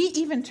 We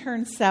even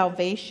turn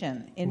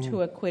salvation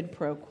into a quid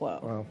pro quo.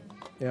 Wow.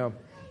 Yeah.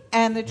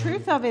 And the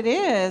truth of it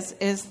is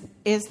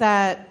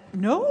that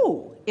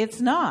no,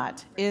 it's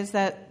not. Is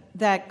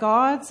that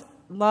God's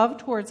love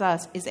towards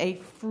us is a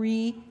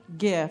free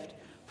gift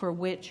for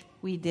which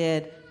we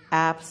did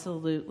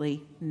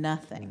absolutely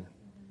nothing.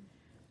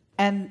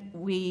 And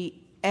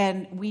we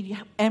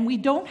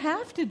don't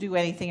have to do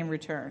anything in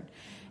return.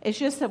 It's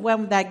just that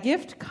when that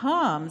gift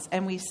comes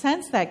and we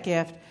sense that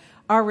gift,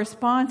 our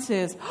response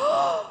is,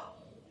 oh,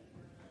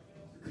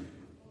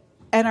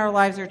 and our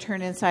lives are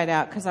turned inside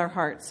out because our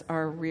hearts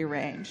are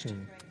rearranged.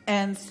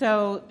 And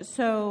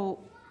so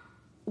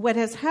what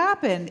has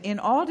happened in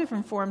all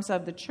different forms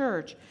of the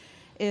church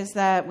is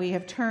that we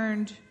have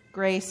turned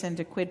grace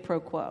into quid pro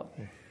quo.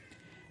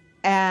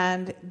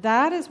 And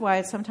that is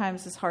why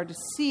sometimes it's hard to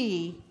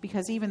see,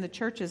 because even the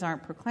churches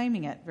aren't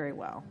proclaiming it very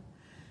well.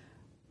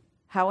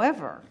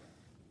 However,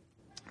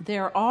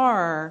 there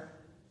are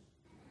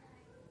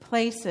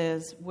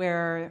places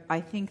where I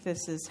think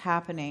this is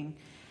happening.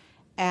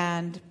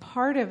 And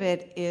part of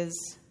it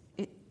is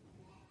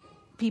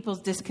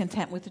people's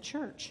discontent with the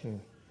church.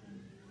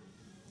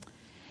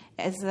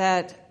 Is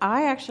that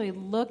I actually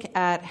look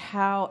at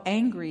how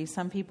angry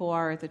some people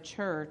are at the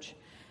church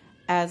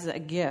as a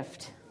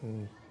gift.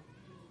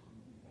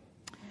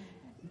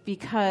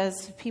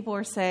 Because people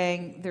are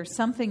saying there's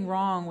something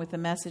wrong with the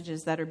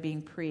messages that are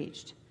being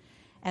preached.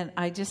 And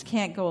I just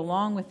can't go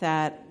along with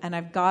that, and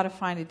I've got to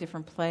find a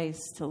different place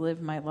to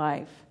live my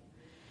life.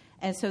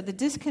 And so the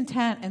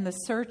discontent and the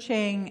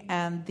searching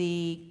and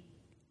the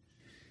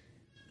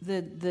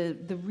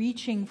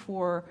reaching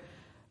for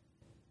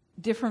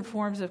different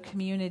forms of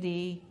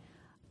community,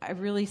 I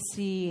really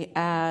see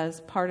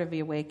as part of the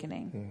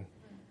awakening.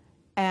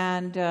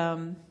 And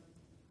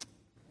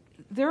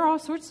there are all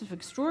sorts of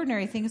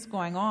extraordinary things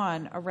going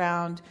on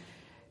around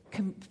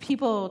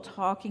people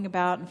talking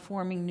about and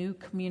forming new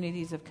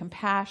communities of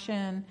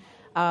compassion.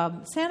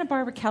 Santa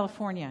Barbara,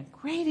 California,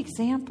 great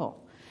example.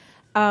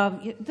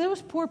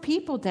 Those poor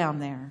people down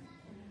there,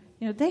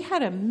 they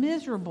had a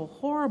miserable,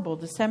 horrible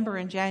December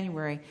and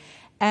January.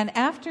 And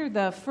after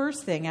the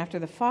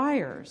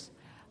fires,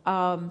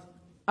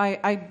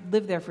 I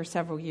lived there for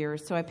several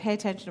years, so I pay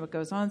attention to what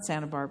goes on in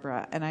Santa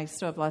Barbara, and I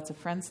still have lots of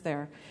friends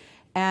there.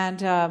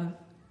 And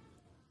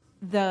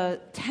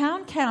the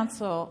town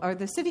council, or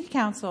the city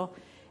council,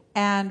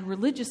 and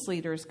religious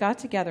leaders got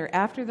together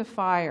after the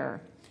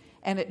fire.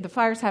 And the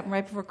fires happened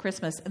right before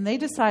Christmas. And they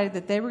decided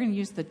that they were going to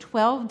use the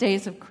 12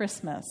 days of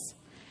Christmas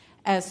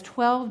as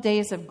 12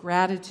 days of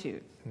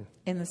gratitude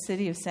in the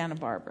city of Santa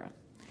Barbara.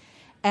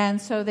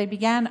 And so they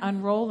began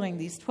unrolling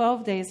these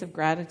 12 days of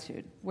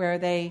gratitude, where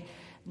they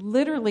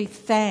literally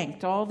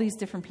thanked all these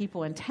different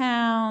people in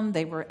town.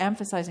 They were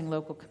emphasizing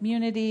local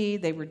community.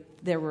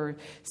 There were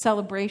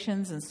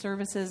celebrations and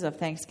services of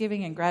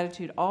thanksgiving and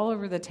gratitude all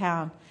over the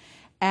town.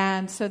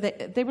 And so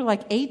they were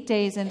like 8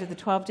 days into the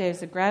 12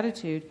 days of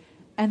gratitude,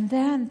 and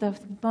then the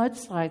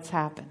mudslides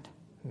happened.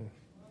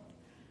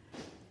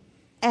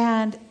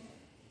 And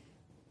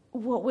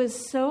what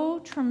was so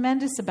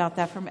tremendous about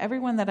that, from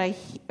everyone that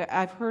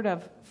I've heard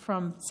of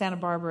from Santa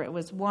Barbara, it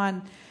was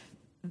one,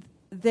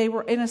 they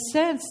were, in a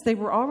sense, they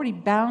were already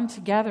bound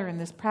together in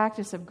this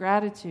practice of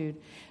gratitude.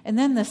 And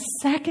then the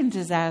second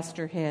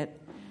disaster hit,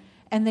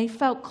 and they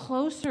felt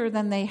closer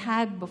than they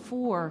had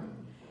before.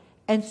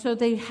 And so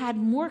they had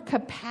more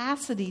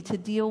capacity to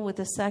deal with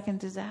a second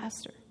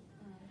disaster.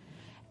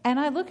 And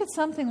I look at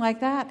something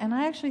like that, and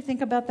I actually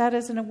think about that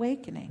as an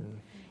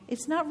awakening.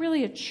 It's not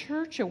really a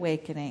church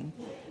awakening,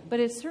 but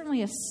it's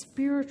certainly a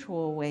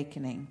spiritual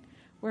awakening,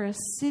 where a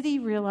city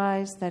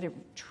realized that it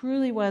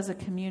truly was a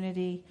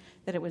community,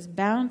 that it was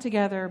bound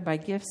together by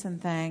gifts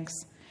and thanks,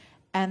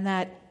 and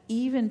that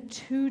even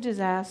 2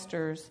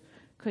 disasters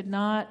could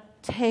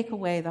not take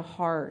away the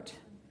heart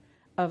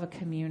of a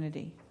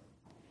community.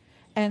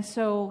 And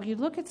so you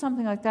look at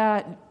something like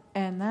that,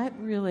 and that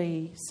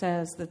really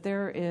says that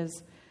there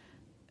is,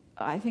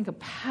 I think, a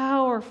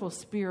powerful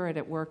spirit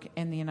at work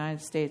in the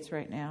United States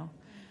right now.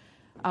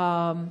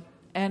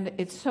 And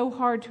it's so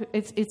hard to,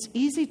 it's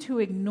easy to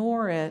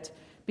ignore it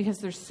because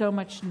there's so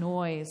much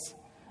noise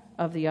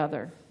of the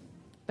other.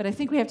 But I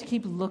think we have to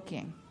keep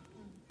looking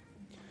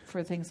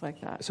for things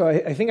like that. So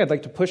I think I'd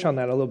like to push on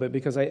that a little bit,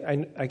 because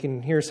I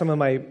can hear some of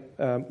my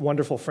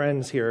wonderful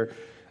friends here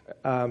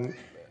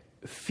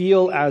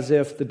feel as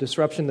if the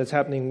disruption that's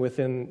happening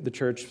within the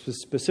church,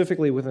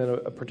 specifically within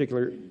a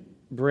particular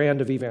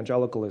brand of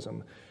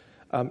evangelicalism,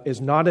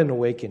 is not an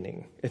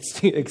awakening. It's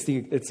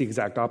the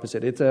exact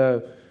opposite.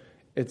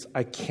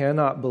 I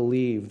cannot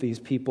believe these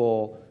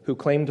people who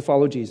claim to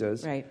follow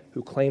Jesus, right,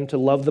 who claim to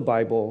love the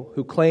Bible,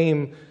 who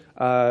claim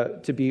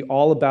to be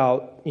all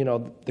about,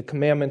 the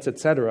commandments,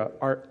 etc.,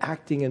 are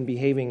acting and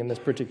behaving in this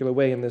particular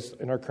way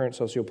in our current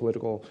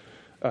socio-political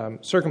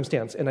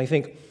circumstance. And I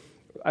think,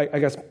 I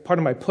guess part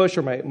of my push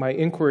or my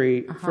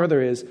inquiry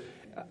further is,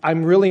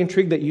 I'm really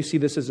intrigued that you see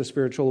this as a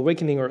spiritual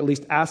awakening, or at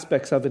least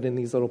aspects of it in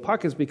these little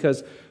pockets,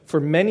 because for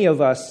many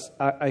of us,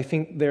 I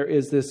think there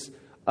is this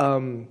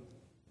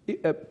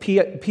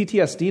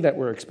PTSD that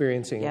we're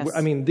experiencing. Yes.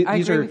 I mean, I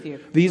these agree are with you.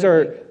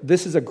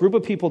 this is a group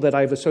of people that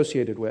I've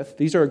associated with.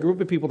 These are a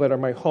group of people that are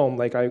my home.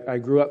 Like I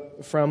grew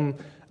up from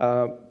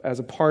as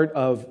a part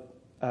of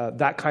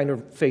that kind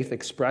of faith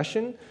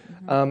expression,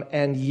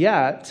 and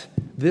yet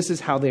this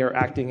is how they are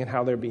acting and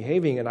how they're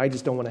behaving, and I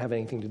just don't want to have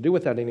anything to do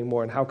with that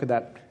anymore. And how could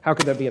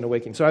that be an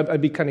awakening? So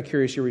I'd be kind of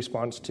curious your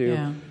response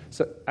to,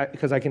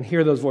 because I can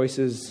hear those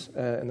voices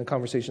in the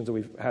conversations that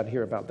we've had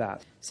here about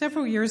that.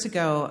 Several years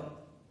ago,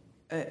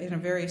 in a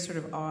very sort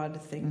of odd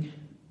thing,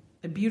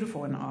 a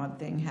beautiful and odd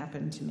thing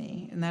happened to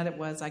me, and that it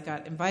was I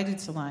got invited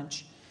to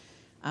lunch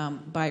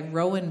by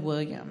Rowan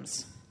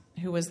Williams,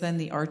 who was then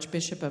the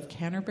Archbishop of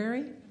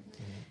Canterbury,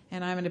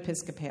 and I'm an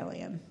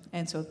Episcopalian,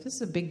 and so this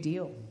is a big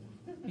deal.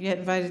 You get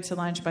invited to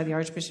lunch by the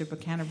Archbishop of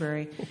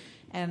Canterbury,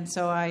 and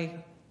so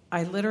I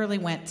literally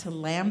went to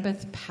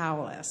Lambeth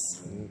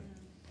Palace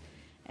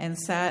and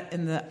sat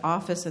in the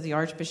office of the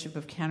Archbishop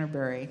of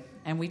Canterbury,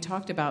 and we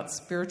talked about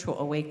spiritual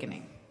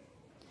awakening.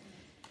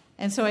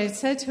 And so I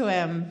said to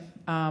him,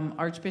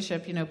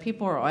 Archbishop,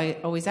 people are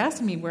always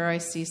asking me where I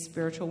see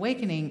spiritual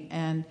awakening,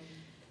 and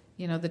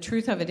the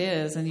truth of it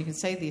is, and you can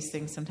say these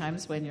things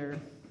sometimes when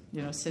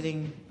you're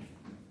sitting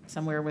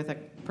somewhere with a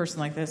person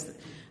like this.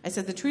 I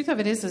said, the truth of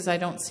it is I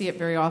don't see it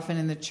very often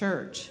in the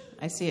church.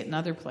 I see it in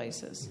other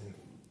places.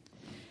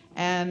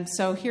 And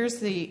so here's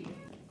this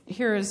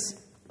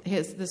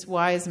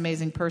wise,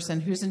 amazing person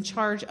who's in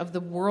charge of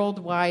the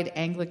worldwide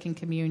Anglican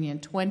Communion,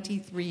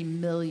 23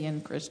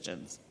 million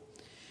Christians.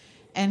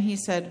 And he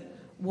said,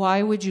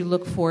 why would you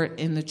look for it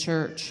in the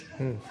church?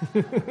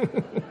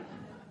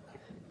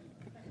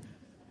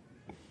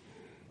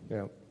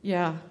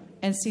 Yeah.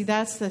 And see,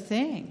 that's the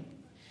thing,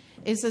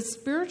 is that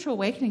spiritual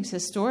awakenings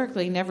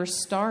historically never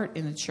start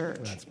in the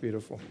church. That's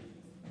beautiful.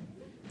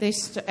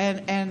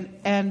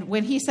 And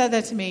when he said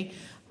that to me,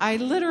 I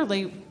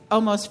literally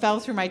almost fell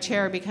through my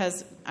chair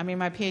because,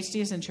 my PhD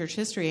is in church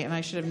history, and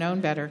I should have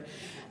known better.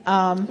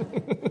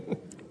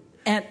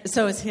 And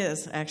so is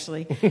his,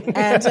 actually.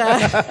 And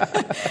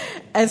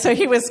so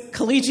he was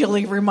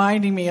collegially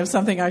reminding me of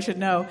something I should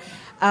know.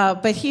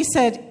 But he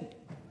said,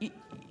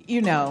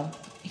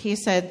 he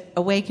said,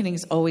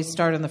 awakenings always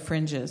start on the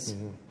fringes.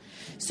 Mm-hmm.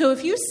 So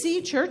if you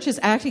see churches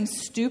acting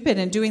stupid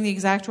and doing the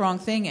exact wrong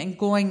thing and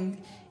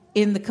going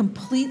in the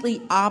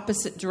completely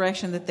opposite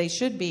direction that they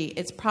should be,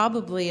 it's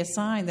probably a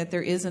sign that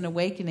there is an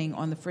awakening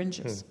on the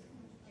fringes.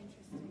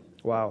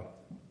 Wow.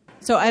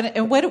 So,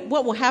 and what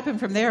will happen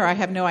from there, I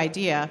have no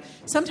idea.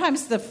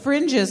 Sometimes the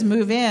fringes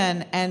move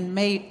in and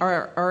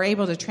are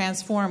able to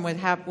transform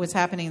what's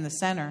happening in the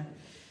center.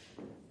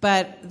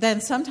 But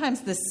then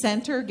sometimes the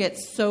center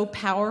gets so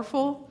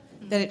powerful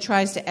that it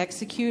tries to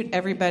execute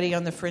everybody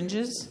on the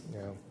fringes.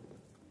 Yeah.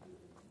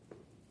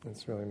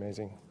 That's really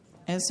amazing.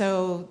 And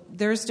so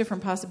there's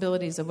different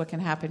possibilities of what can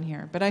happen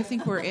here. But I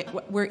think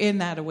we're in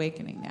that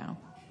awakening now.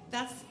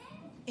 That's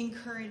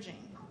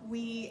encouraging.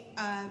 We,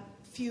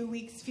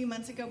 few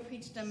months ago,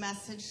 preached a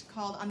message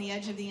called On the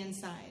Edge of the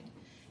Inside.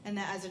 And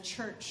that as a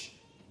church,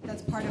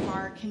 that's part of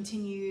our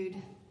continued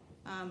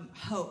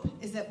hope,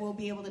 is that we'll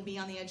be able to be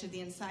on the edge of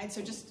the inside.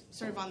 So just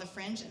sort of on the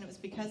fringe. And it was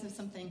because of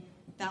something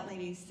that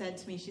lady said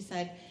to me.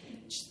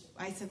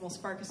 I said, well,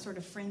 Spark is sort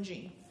of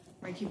fringy,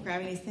 where I keep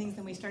grabbing these things.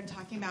 And we started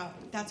talking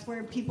about that's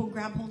where people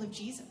grab hold of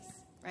Jesus,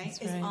 right?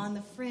 That's is right. on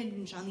the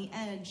fringe, on the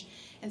edge.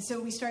 And so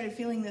we started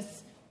feeling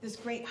this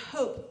great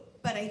hope.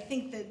 But I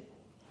think that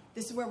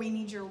this is where we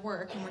need your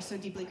work, and we're so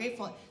deeply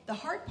grateful. The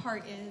hard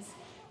part is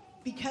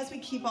because we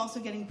keep also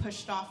getting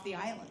pushed off the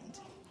island.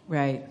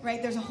 Right.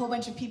 Right? There's a whole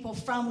bunch of people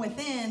from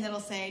within that'll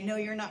say, no,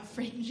 you're not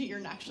fringy.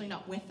 You're actually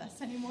not with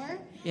us anymore.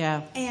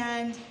 Yeah.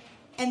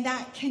 And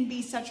that can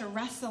be such a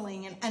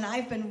wrestling. And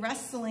I've been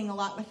wrestling a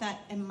lot with that.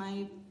 And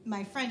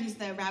my friend, who's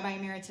the Rabbi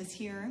Emeritus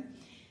here,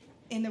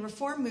 in the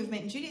Reform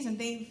movement in Judaism,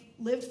 they've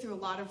lived through a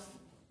lot of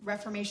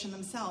Reformation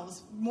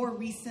themselves, more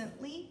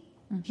recently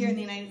here in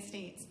the United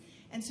States.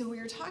 And so we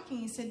were talking,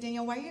 he said,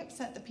 Danielle, why are you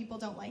upset that people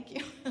don't like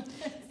you?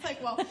 It's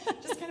like, well,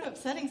 just kind of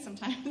upsetting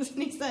sometimes.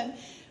 And he said,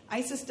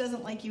 ISIS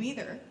doesn't like you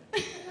either.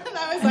 And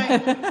I was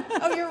like,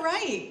 oh, you're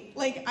right.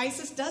 Like,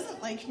 ISIS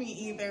doesn't like me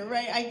either,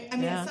 right? I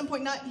mean, at some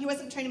point, he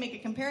wasn't trying to make a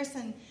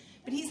comparison,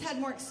 but he's had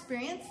more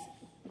experience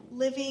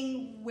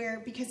living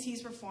because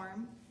he's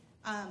Reform,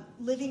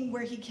 living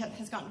where he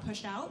has gotten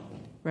pushed out.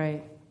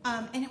 Right.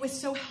 And it was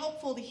so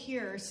helpful to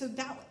hear. So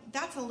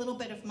that's a little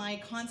bit of my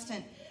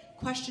constant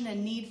question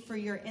and need for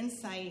your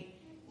insight.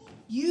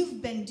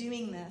 You've been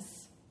doing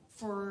this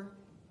for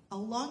a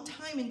long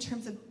time in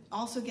terms of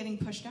also getting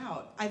pushed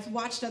out. I've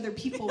watched other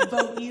people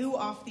vote you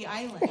off the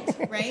island,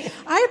 right?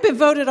 I have been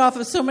voted off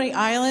of so many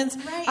islands.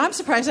 Right. I'm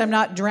surprised I'm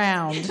not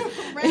drowned.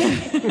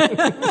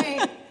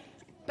 Right.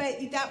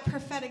 But that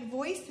prophetic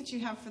voice that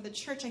you have for the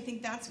church, I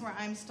think that's where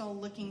I'm still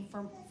looking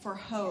for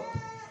hope,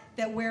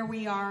 that where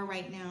we are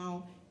right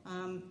now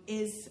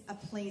is a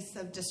place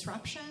of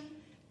disruption,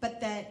 but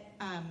that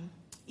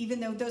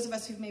even though those of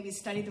us who've maybe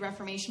studied the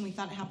Reformation, we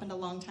thought it happened a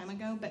long time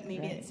ago, but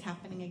maybe it's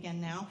happening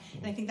again now.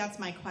 And I think that's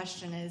my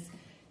question, is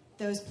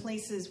those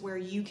places where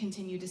you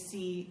continue to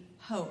see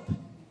hope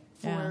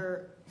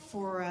for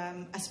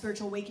a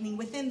spiritual awakening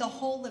within the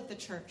whole of the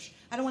church.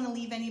 I don't want to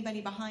leave anybody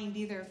behind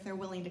either if they're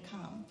willing to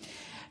come.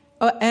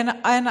 And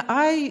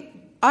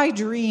I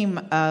dream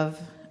of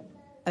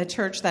a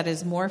church that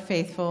is more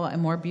faithful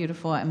and more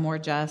beautiful and more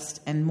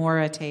just and more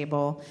a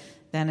table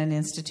than an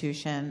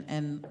institution,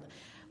 and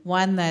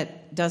one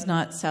that does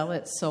not sell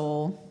its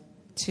soul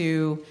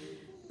to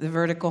the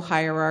vertical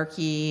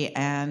hierarchy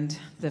and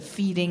the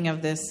feeding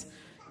of this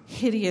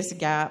hideous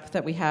gap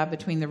that we have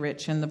between the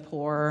rich and the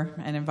poor,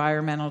 and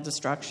environmental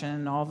destruction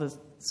and all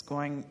that's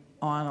going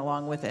on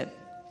along with it.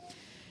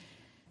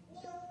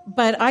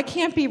 But I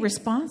can't be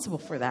responsible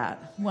for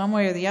that one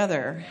way or the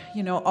other.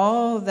 You know,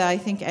 all that I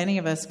think any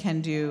of us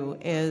can do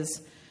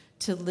is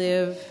to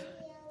live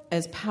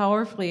as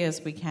powerfully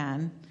as we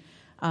can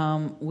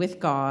with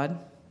God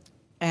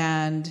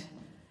and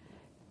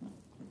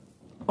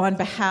on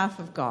behalf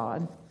of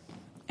God,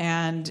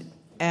 and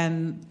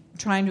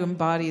trying to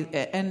embody,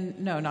 and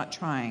no, not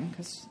trying,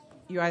 because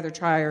you either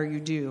try or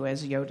you do,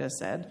 as Yoda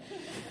said.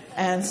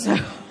 And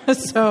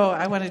so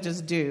I want to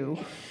just do.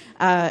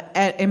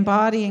 At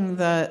embodying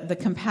the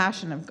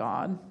compassion of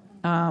God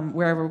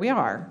wherever we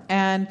are.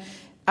 And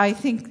I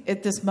think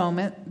at this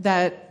moment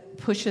that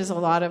pushes a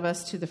lot of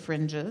us to the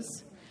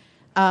fringes.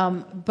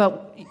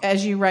 But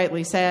as you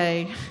rightly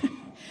say,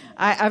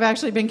 I've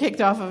actually been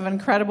kicked off of an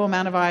incredible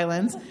amount of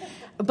islands.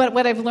 But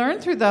what I've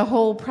learned through the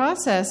whole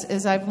process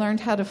is I've learned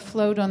how to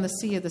float on the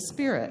sea of the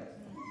Spirit.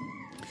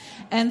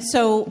 And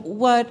so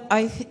what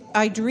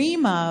I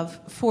dream of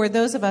for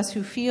those of us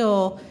who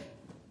feel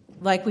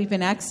like we've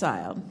been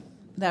exiled,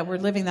 that we're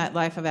living that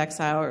life of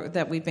exile, or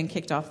that we've been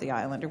kicked off the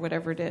island, or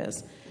whatever it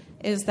is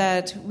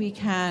that we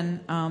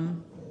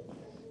can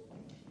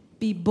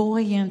be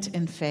buoyant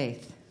in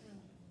faith.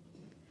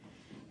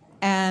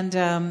 And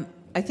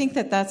I think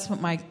that's what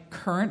my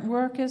current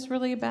work is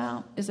really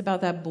about, is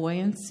about that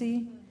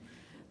buoyancy,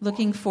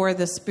 looking for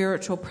the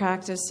spiritual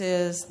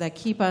practices that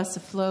keep us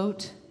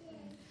afloat,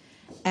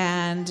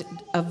 and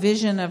a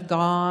vision of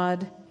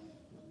God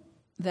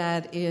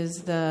that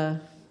is the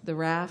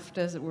raft,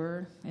 as it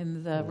were,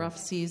 in the rough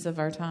seas of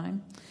our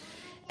time.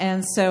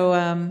 And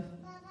so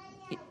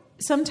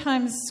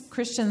sometimes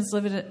Christians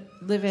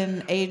live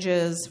in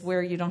ages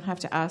where you don't have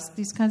to ask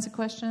these kinds of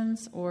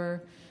questions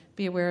or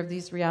be aware of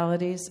these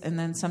realities. And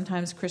then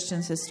sometimes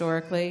Christians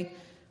historically,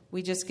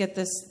 we just get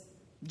this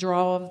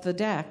draw of the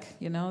deck.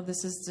 You know,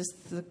 this is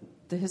just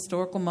the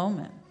historical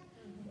moment.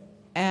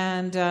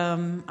 And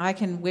I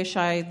can wish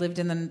I lived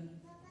in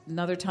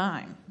another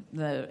time,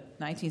 the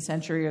 19th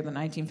century or the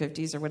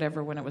 1950s or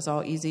whatever, when it was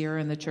all easier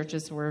and the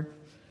churches were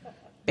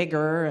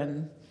bigger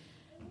and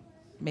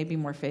maybe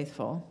more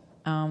faithful.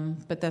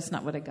 But that's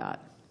not what I got.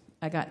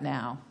 I got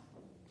now.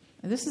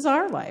 And this is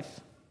our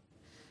life.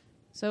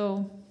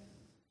 So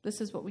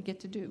this is what we get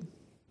to do.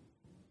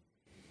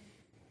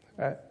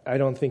 I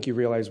don't think you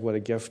realize what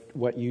a gift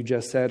what you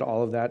just said,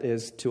 all of that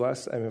is to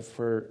us. I mean,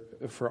 for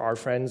our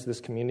friends, this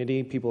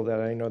community, people that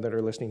I know that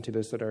are listening to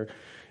this that are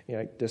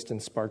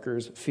distant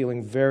sparkers,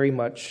 feeling very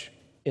much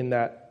in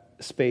that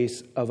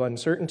space of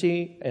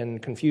uncertainty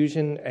and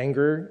confusion,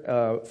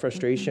 anger,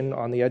 frustration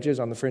on the edges,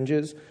 on the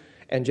fringes,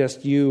 and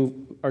just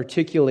you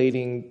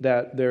articulating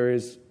that there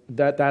is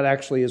that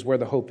actually is where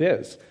the hope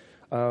is.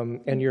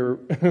 And your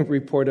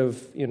report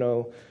of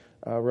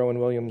Rowan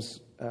Williams'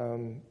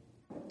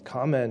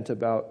 comment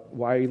about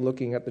why are you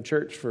looking at the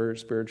church for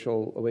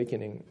spiritual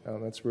awakening.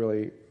 That's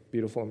really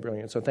beautiful and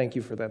brilliant. So thank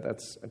you for that.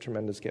 That's a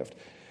tremendous gift.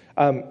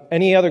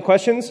 Any other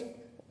questions?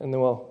 And then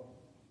we'll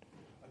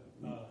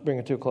bring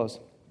it to a close.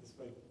 This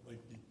might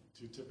be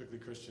too typically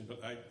Christian, but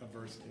a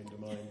verse came to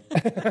mind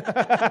in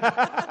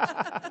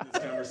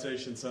this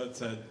conversation. So it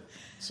said,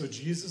 "So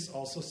Jesus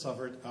also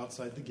suffered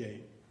outside the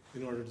gate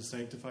in order to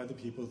sanctify the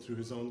people through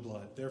his own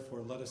blood. Therefore,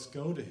 let us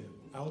go to him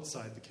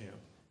outside the camp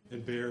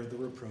and bear the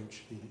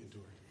reproach he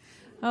endured."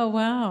 Oh,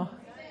 wow.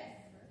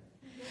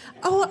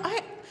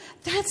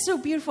 That's so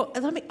beautiful.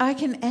 I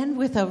can end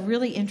with a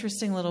really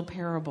interesting little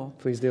parable.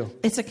 Please do.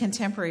 It's a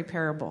contemporary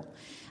parable.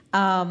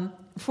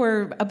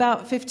 For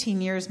about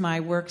 15 years,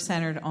 my work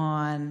centered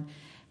on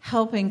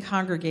helping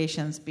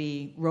congregations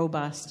be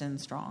robust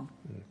and strong.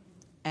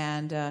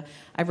 And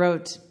I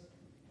wrote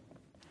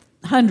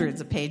hundreds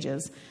of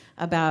pages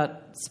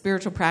about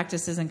spiritual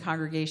practices in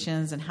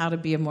congregations and how to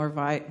be a more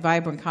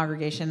vibrant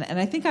congregation. And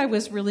I think I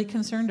was really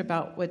concerned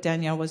about what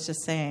Danielle was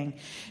just saying,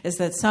 is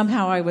that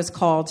somehow I was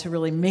called to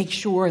really make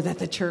sure that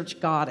the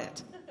church got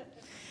it.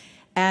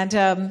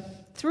 And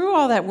through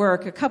all that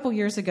work, a couple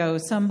years ago,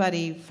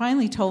 somebody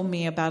finally told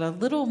me about a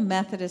little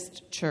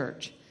Methodist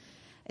church.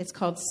 It's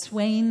called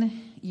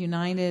Swain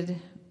Memorial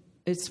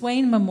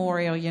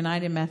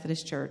United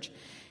Methodist Church.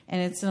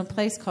 And it's in a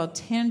place called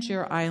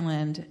Tangier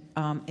Island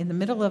in the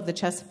middle of the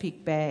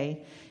Chesapeake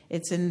Bay.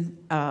 It's in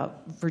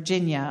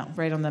Virginia,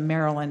 right on the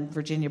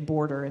Maryland-Virginia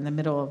border in the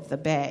middle of the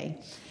bay.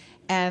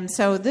 And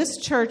so this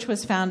church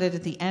was founded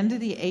at the end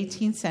of the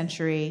 18th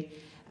century,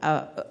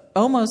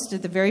 almost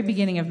at the very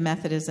beginning of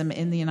Methodism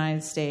in the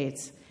United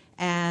States.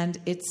 And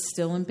it's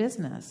still in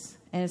business.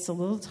 And it's a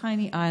little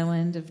tiny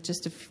island of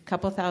just a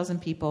couple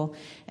thousand people.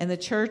 And the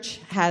church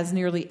has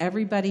nearly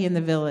everybody in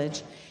the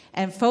village.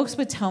 And folks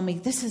would tell me,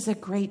 this is a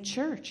great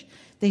church.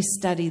 They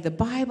study the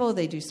Bible,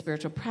 they do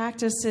spiritual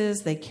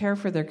practices, they care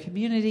for their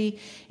community.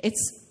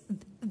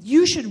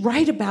 You should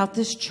write about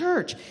this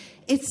church.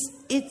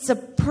 It's a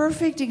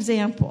perfect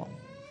example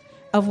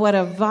of what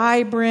a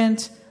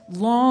vibrant,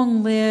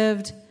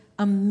 long-lived,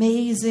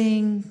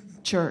 amazing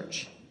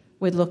church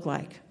would look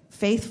like.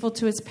 Faithful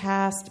to its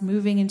past,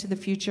 moving into the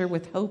future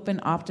with hope and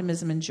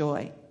optimism and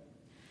joy.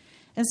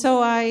 And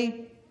so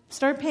I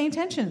started paying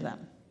attention to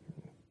them.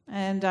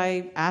 And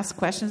I asked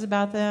questions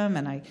about them,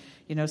 and I,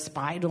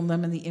 spied on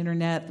them on the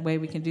internet the way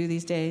we can do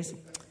these days.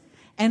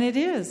 And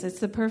it's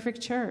the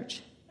perfect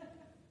church.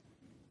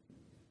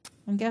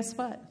 And guess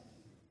what?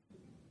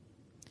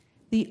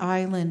 The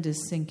island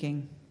is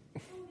sinking.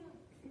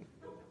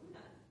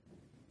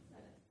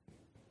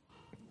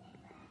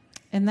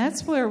 And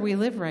that's where we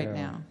live right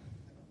now.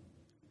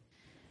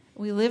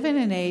 We live in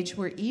an age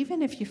where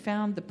even if you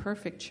found the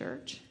perfect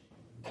church,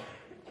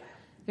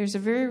 there's a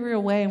very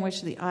real way in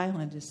which the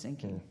island is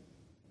sinking.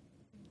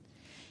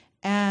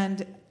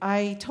 And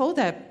I told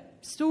that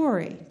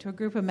story to a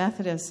group of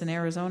Methodists in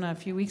Arizona a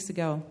few weeks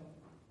ago.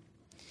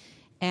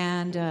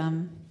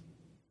 And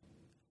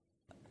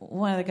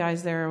one of the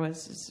guys there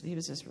was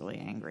just really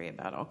angry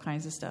about all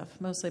kinds of stuff,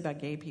 mostly about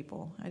gay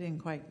people. I didn't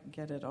quite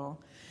get it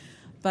all.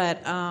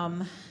 But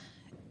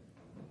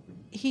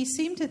he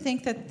seemed to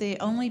think that the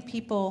only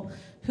people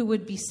who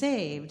would be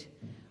saved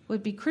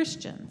would be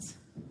Christians.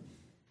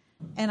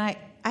 And I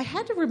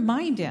had to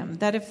remind him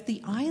that if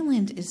the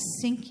island is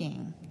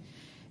sinking,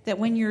 that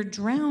when you're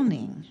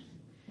drowning,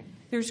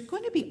 there's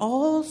going to be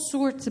all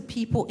sorts of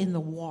people in the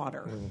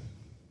water.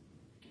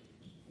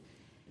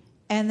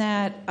 And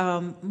that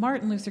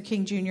Martin Luther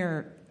King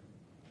Jr.,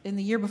 in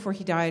the year before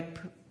he died,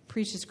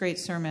 preached this great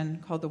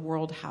sermon called The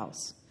World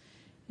House,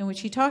 in which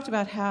he talked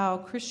about how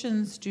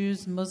Christians,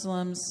 Jews,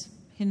 Muslims,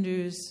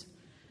 Hindus,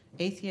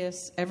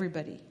 atheists,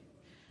 everybody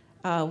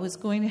was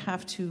going to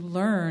have to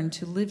learn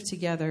to live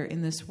together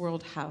in this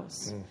world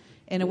house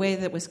in a way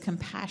that was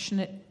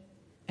compassionate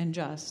and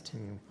just,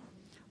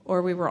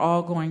 or we were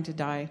all going to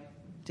die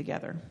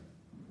together.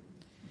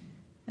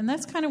 And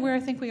that's kind of where I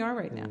think we are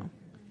right now,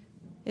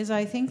 is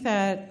I think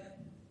that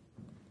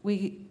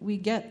we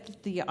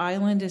get the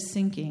island is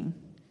sinking,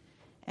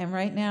 and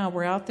right now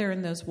we're out there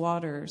in those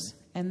waters,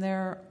 and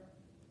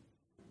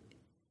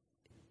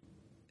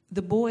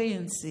the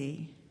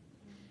buoyancy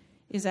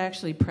is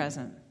actually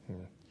present.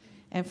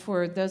 And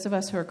for those of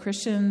us who are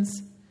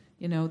Christians,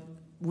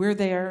 we're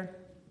there,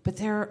 but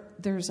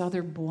there's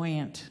other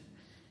buoyant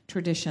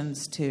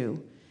traditions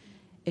too.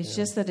 It's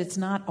just that it's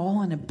not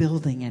all in a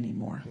building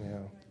anymore.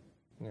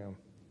 Yeah.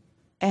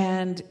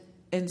 And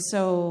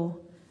so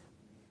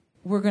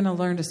we're going to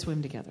learn to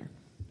swim together.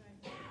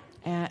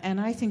 And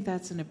I think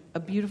that's a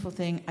beautiful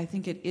thing. I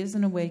think it is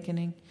an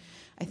awakening.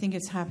 I think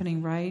it's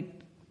happening right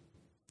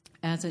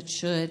as it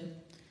should.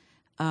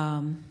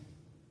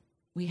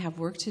 We have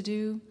work to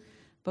do,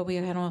 but we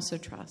can also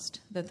trust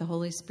that the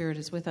Holy Spirit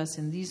is with us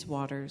in these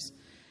waters.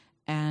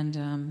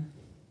 And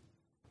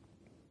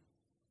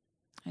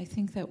I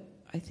think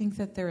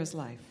that there is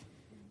life.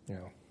 Yeah.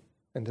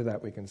 And to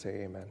that we can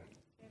say amen.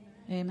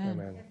 Amen.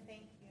 Amen.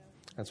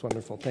 That's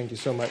wonderful. Thank you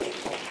so much.